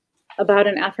about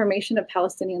an affirmation of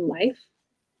Palestinian life.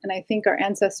 And I think our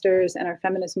ancestors and our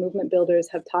feminist movement builders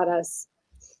have taught us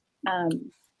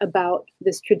about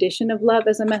this tradition of love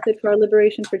as a method for our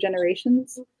liberation for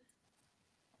generations,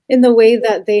 in the way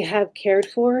that they have cared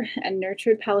for and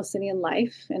nurtured Palestinian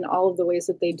life in all of the ways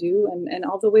that they do, and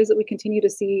all the ways that we continue to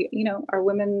see, you know, our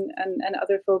women and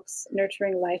other folks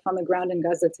nurturing life on the ground in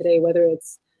Gaza today, whether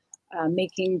it's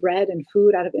making bread and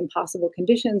food out of impossible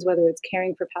conditions, whether it's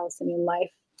caring for Palestinian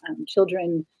life,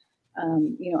 children,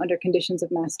 you know, under conditions of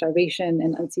mass starvation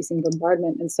and unceasing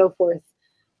bombardment and so forth.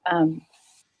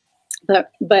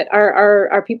 But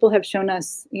our people have shown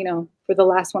us, you know, for the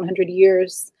last 100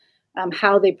 years,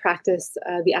 how they practice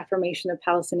the affirmation of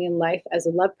Palestinian life as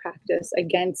a love practice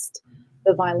against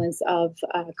the violence of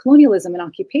colonialism and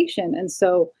occupation. And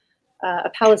so a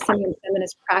Palestinian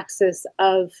feminist praxis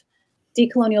of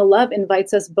decolonial love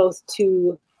invites us both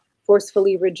to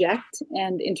forcefully reject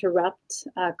and interrupt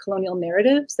colonial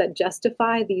narratives that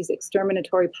justify these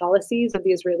exterminatory policies of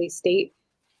the Israeli state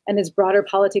and its broader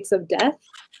politics of death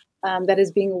that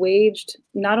is being waged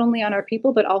not only on our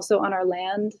people, but also on our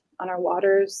land, on our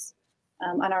waters,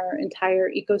 on our entire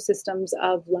ecosystems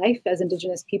of life as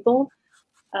Indigenous people.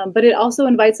 But it also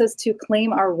invites us to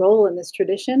claim our role in this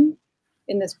tradition,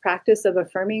 in this practice of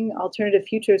affirming alternative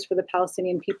futures for the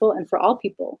Palestinian people and for all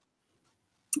people.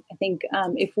 I think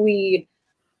if we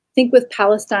think with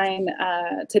Palestine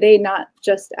today, not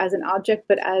just as an object,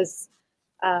 but as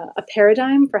a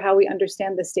paradigm for how we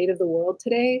understand the state of the world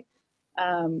today,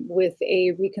 with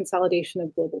a reconsolidation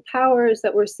of global powers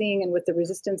that we're seeing, and with the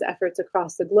resistance efforts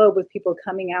across the globe, with people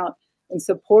coming out in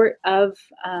support of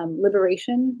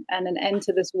liberation and an end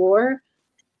to this war,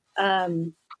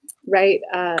 right?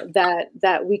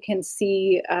 That we can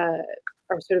see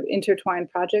our sort of intertwined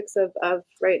projects of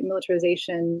right,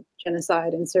 militarization,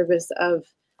 genocide, in service of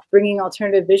bringing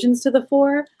alternative visions to the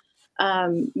fore.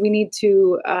 We need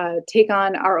to take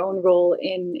on our own role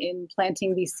in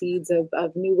planting these seeds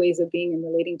of new ways of being and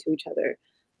relating to each other.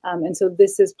 And so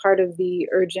this is part of the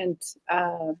urgent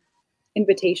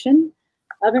invitation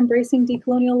of embracing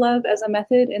decolonial love as a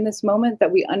method in this moment,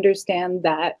 that we understand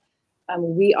that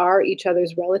we are each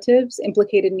other's relatives,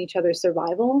 implicated in each other's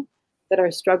survival, that our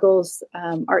struggles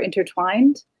are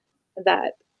intertwined,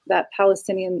 that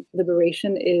Palestinian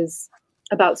liberation is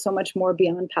about so much more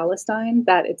beyond Palestine,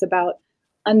 that it's about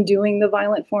undoing the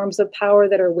violent forms of power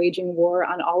that are waging war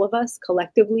on all of us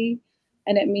collectively.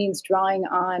 And it means drawing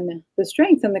on the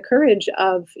strength and the courage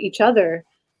of each other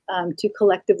to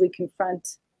collectively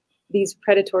confront these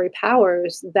predatory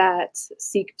powers that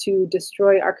seek to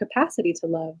destroy our capacity to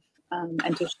love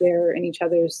and to share in each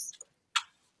other's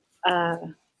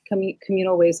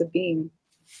communal ways of being.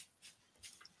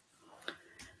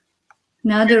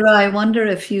 Nadera, I wonder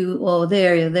if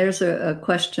there's a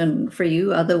question for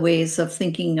you, other ways of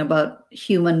thinking about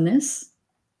humanness.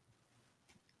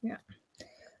 Yeah.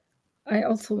 I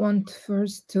also want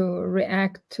first to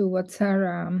react to what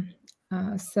Sarah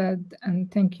said,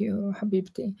 and thank you,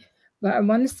 Habibti. But I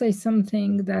want to say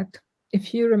something that,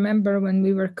 if you remember when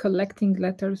we were collecting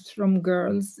letters from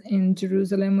girls in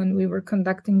Jerusalem, when we were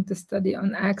conducting the study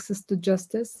on access to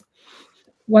justice,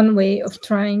 one way of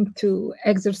trying to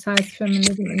exercise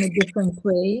feminism in a different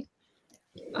way,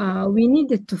 we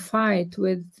needed to fight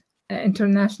with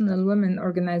international women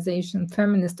organization,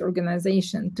 feminist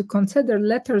organization, to consider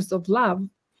letters of love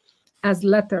as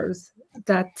letters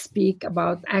that speak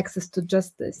about access to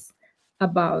justice,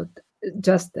 about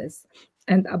justice,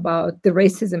 and about the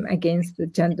racism against the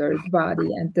gendered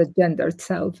body and the gendered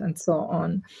self and so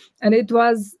on. And it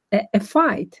was a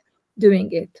fight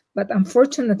doing it. But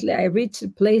unfortunately, I reached a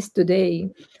place today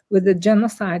with the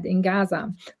genocide in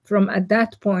Gaza, from at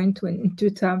that point when in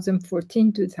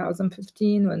 2014,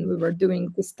 2015, when we were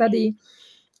doing the study,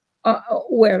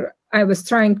 where I was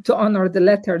trying to honor the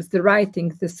letters, the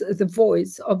writings, the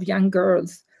voice of young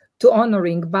girls, to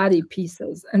honoring body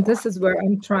pieces. And this is where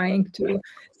I'm trying to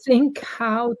think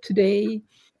how today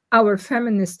our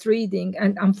feminist reading,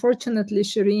 and unfortunately,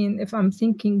 Sherene, if I'm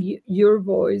thinking your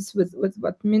voice with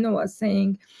what Mino was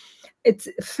saying, it's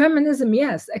feminism,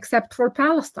 yes, except for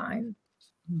Palestine.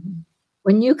 Mm-hmm.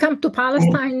 When you come to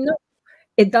Palestine, no,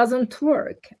 it doesn't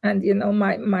work. And you know,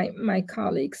 my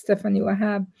colleague Stephanie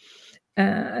Wahab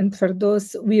and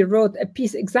Ferdos, we wrote a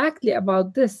piece exactly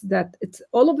about this, that it's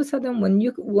all of a sudden when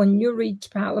you reach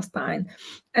Palestine,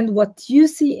 and what you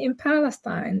see in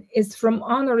Palestine is from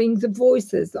honoring the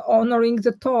voices, honoring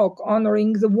the talk,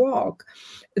 honoring the walk,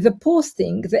 the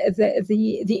posting,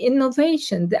 the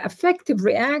innovation, the effective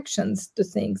reactions to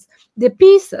things, the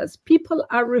pieces. People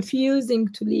are refusing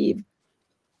to leave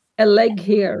a leg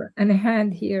here and a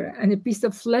hand here and a piece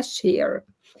of flesh here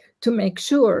to make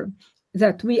sure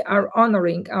that we are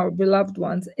honoring our beloved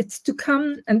ones. It's to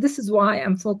come, and this is why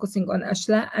I'm focusing on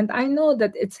Ashla, and I know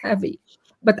that it's heavy,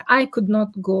 but I could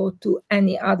not go to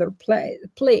any other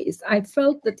place. I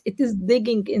felt that it is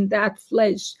digging in that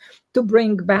flesh to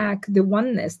bring back the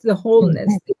oneness, the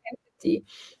wholeness, the entity,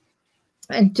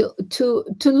 and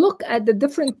to look at the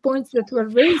different points that were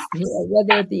raised here,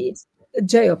 whether the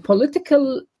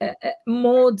geopolitical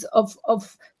modes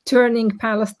of turning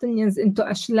Palestinians into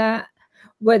Ashla,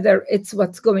 whether it's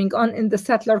what's going on in the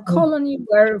settler colony,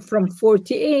 where from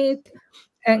 48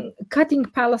 and cutting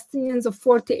Palestinians of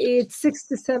 48,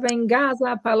 67,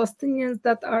 Gaza, Palestinians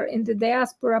that are in the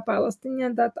diaspora,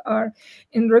 Palestinians that are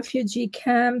in refugee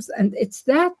camps. And it's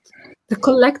that the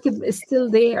collective is still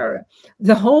there.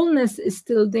 The wholeness is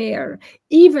still there,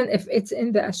 even if it's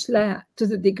in the ashla, to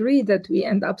the degree that we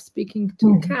end up speaking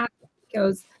to cats,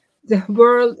 because the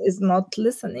world is not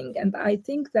listening. And I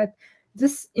think that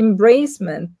this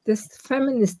embracement, this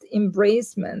feminist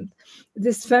embracement,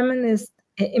 this feminist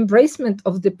embracement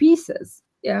of the pieces,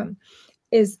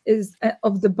 is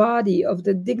of the body, of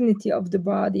the dignity of the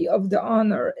body, of the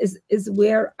honor, is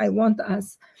where I want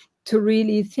us to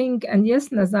really think. And yes,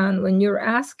 Nazan, when you're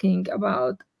asking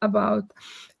about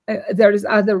there is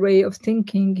other way of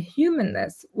thinking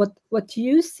humanness, what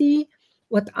you see,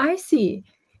 what I see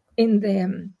in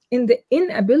the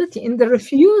inability, in the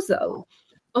refusal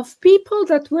of people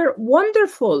that were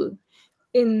wonderful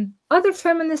in other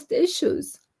feminist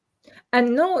issues.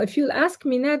 And no, if you'll ask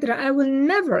me, Nadra, I will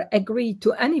never agree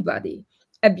to anybody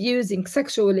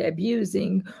sexually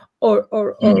abusing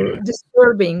or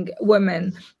disturbing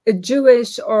women,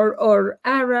 Jewish or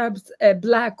Arabs,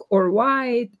 black or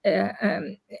white,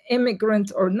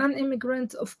 immigrants or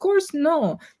non-immigrants. Of course,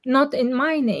 no, not in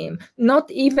my name, not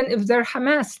even if they're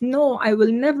Hamas. No, I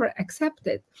will never accept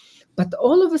it. But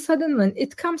all of a sudden, when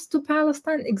it comes to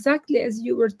Palestine, exactly as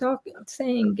you were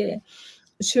saying,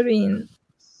 Sherene,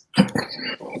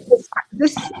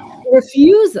 this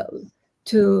refusal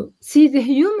to see the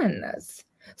humanness.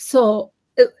 So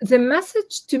the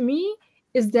message to me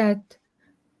is that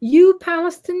you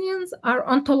Palestinians are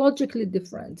ontologically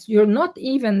different. You're not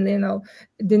even,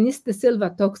 Denise de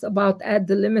Silva talks about at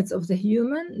the limits of the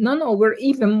human. No, we're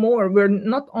even more. We're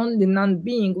not only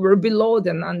non-being, we're below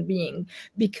the non-being.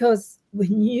 Because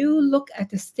when you look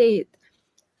at a state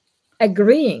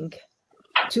agreeing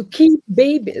to keep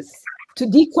babies to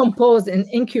decompose in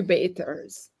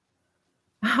incubators,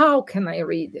 how can I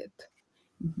read it?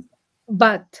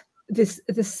 But this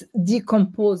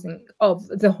decomposing of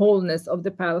the wholeness of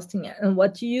the Palestinian, and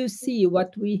what you see,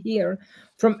 what we hear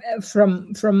from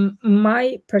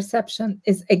my perception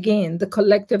is again the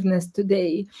collectiveness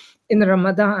today in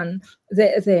Ramadan,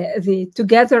 the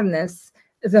togetherness,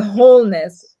 the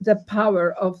wholeness, the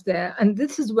power of and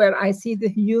this is where I see the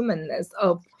humanness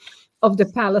of the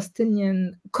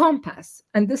Palestinian compass.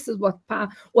 And this is what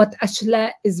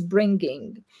Ashla is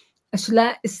bringing.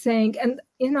 Ashla is saying, and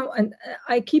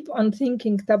I keep on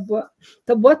thinking,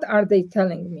 what are they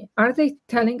telling me? Are they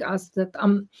telling us that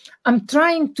I'm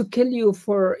trying to kill you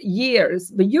for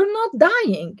years, but you're not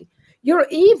dying. You're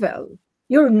evil.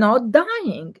 You're not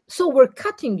dying. So we're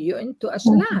cutting you into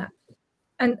Ashla.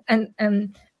 And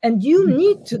you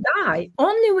need to die.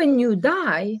 Only when you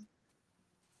die,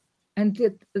 and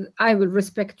I will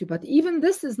respect you. But even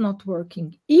this is not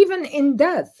working, even in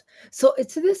death. So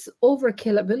it's this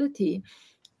overkillability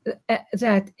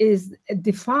that is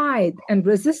defied and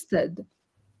resisted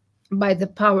by the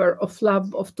power of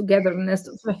love, of togetherness,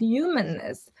 of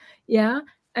humanness. Yeah.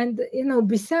 And,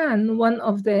 Bisan, one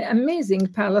of the amazing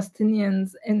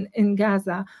Palestinians in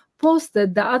Gaza,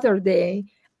 posted the other day,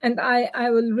 and I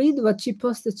will read what she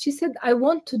posted. She said, I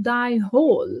want to die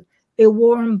whole, a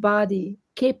warm body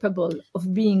capable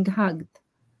of being hugged.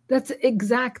 That's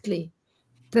exactly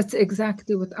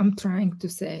what I'm trying to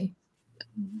say.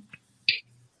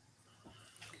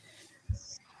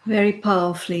 Very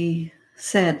powerfully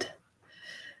said.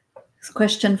 There's a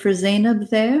question for Zainab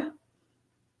there.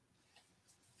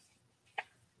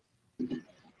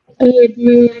 I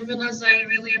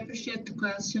really appreciate the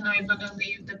question. I want to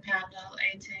leave the panel.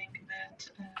 I think that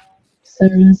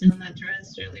Sarah's and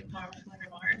Nadera's really powerful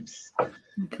remarks. I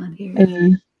can't hear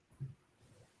you.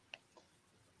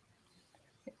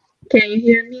 Can you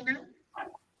hear me now?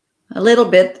 A little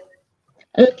bit.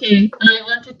 Okay, I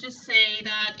wanted to say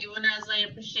that even as I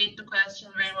appreciate the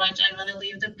question very much, I want to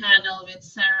leave the panel with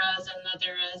Sarah's and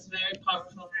Nadera's very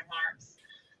powerful remarks,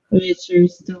 which are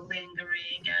still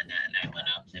lingering, and I want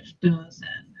to uplift those.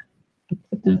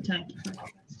 And thank you for the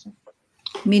question.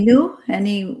 Minu,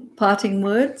 any parting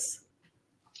words?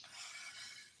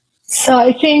 So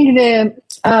I think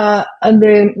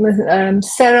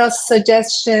Sarah's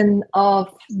suggestion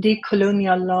of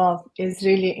decolonial love is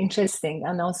really interesting,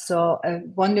 and also a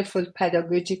wonderful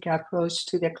pedagogic approach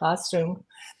to the classroom.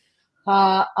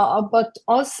 But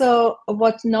also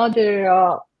what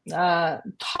Nadera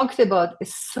talked about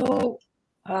is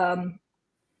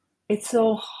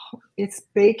it's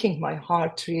breaking my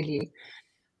heart, really.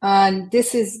 And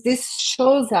this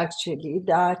shows actually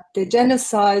that the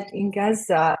genocide in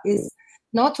Gaza is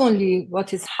not only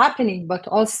what is happening, but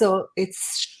also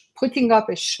it's putting up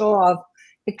a show of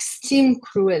extreme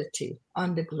cruelty.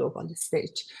 on the global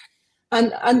stage.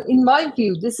 And in my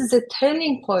view, this is a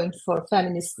turning point for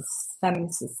feminist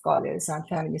scholars and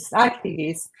feminist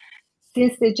activists,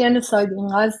 since the genocide in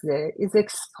Gaza is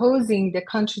exposing the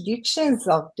contradictions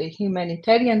of the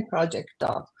humanitarian project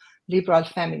of liberal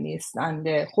feminists and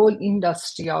the whole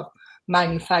industry of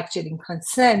manufacturing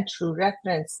consent through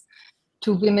reference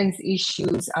to women's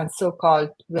issues and so-called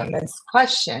women's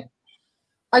question.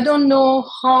 I don't know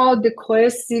how the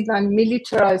coercive and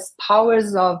militarized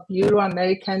powers of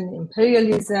Euro-American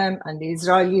imperialism and the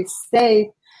Israeli state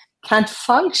can't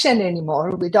function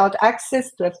anymore without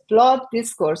access to a flawed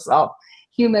discourse of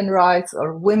human rights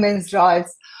or women's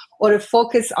rights, or a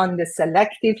focus on the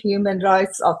selective human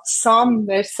rights of some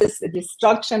versus the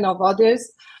destruction of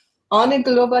others on a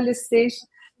global stage.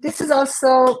 This is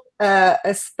also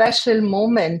a special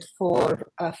moment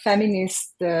for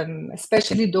feminists,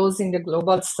 especially those in the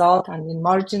global south and in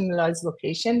marginalized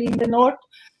locations in the north,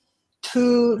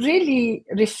 to really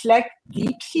reflect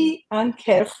deeply and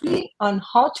carefully on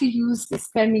how to use this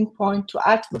turning point to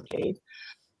advocate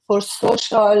for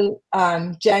social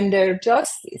and gender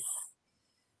justice.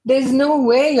 There's no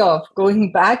way of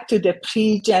going back to the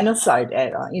pre-genocide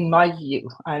era, in my view.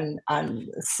 And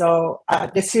so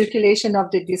the circulation of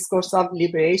the discourse of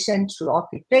liberation through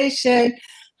occupation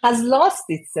has lost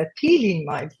its appeal, in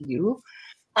my view.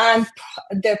 And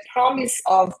the promise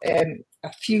of a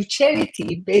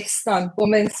futurity based on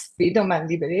women's freedom and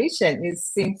liberation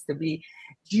seems to be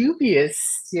dubious,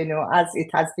 as it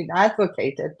has been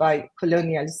advocated by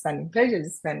colonialist and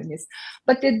imperialist feminists.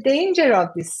 But the danger of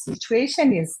this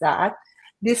situation is that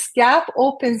this gap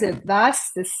opens a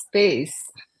vast space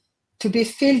to be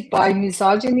filled by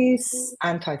misogynists,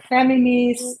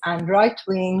 anti-feminists, and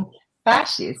right-wing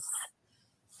fascists.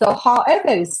 So,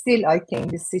 however, still, I think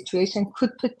this situation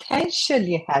could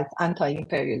potentially help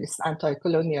anti-imperialist,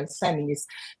 anti-colonial feminists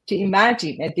to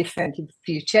imagine a different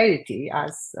futurity,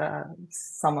 as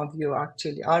some of you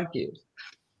actually argued.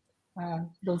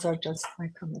 Those are just my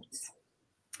comments.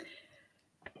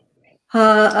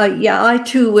 Yeah, I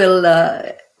too will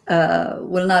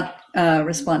not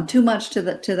respond too much to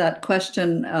that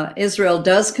question. Israel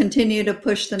does continue to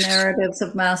push the narratives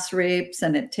of mass rapes,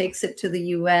 and it takes it to the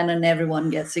UN, and everyone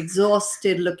gets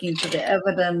exhausted looking for the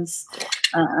evidence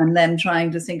and then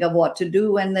trying to think of what to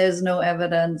do when there's no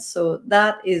evidence. So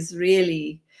that is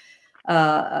really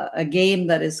a game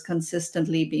that is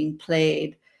consistently being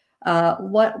played.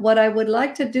 What I would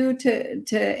like to do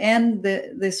to end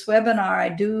this webinar, I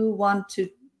do want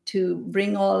to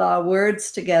bring all our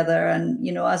words together, and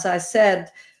as I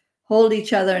said, hold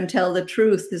each other and tell the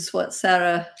truth is what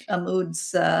Sarah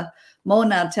Ahmoud's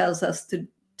Mona tells us to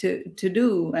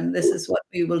do, and this is what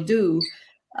we will do.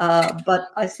 But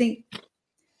I think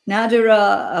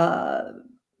Nadera,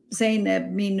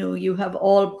 Zainab, Minu, you have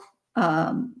all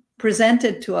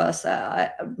presented to us.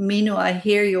 Minu, I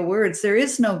hear your words. There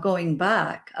is no going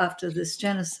back after this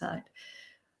genocide.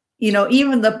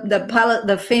 Even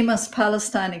the famous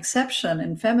Palestine exception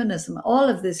in feminism, all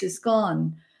of this is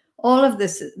gone. All of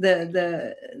this,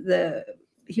 the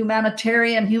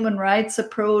humanitarian human rights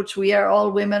approach, we are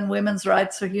all women, women's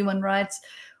rights are human rights.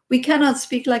 We cannot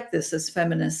speak like this as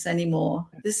feminists anymore.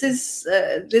 This is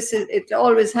it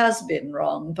always has been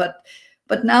wrong, but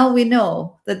now we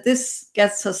know that this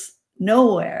gets us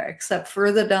nowhere except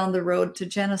further down the road to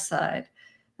genocide,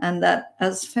 and that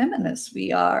as feminists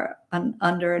we are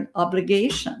under an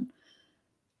obligation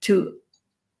to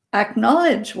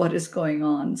acknowledge what is going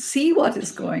on, see what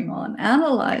is going on,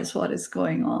 analyze what is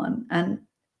going on,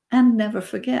 and never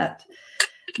forget.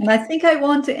 And I think I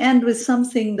want to end with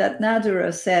something that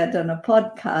Nadera said on a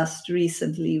podcast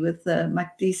recently with the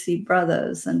Makdisi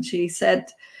brothers. And she said,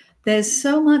 there's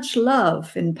so much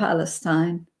love in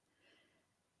Palestine.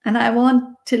 And I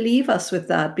want to leave us with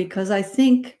that, because I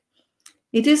think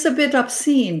it is a bit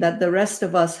obscene that the rest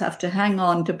of us have to hang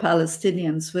on to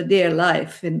Palestinians for dear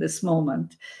life in this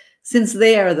moment, since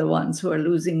they are the ones who are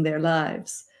losing their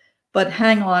lives. But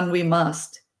hang on we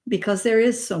must, because there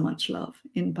is so much love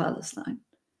in Palestine.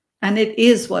 And it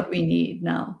is what we need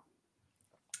now.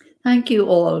 Thank you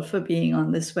all for being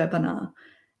on this webinar.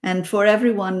 And for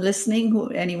everyone listening,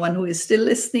 anyone who is still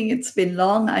listening, it's been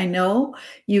long, I know.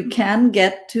 You can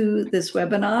get to this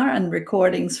webinar and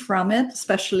recordings from it,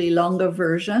 especially longer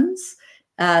versions,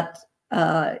 at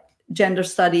Gender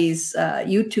Studies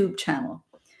YouTube channel.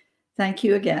 Thank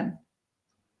you again.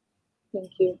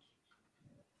 Thank you.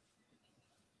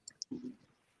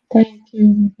 Thank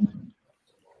you.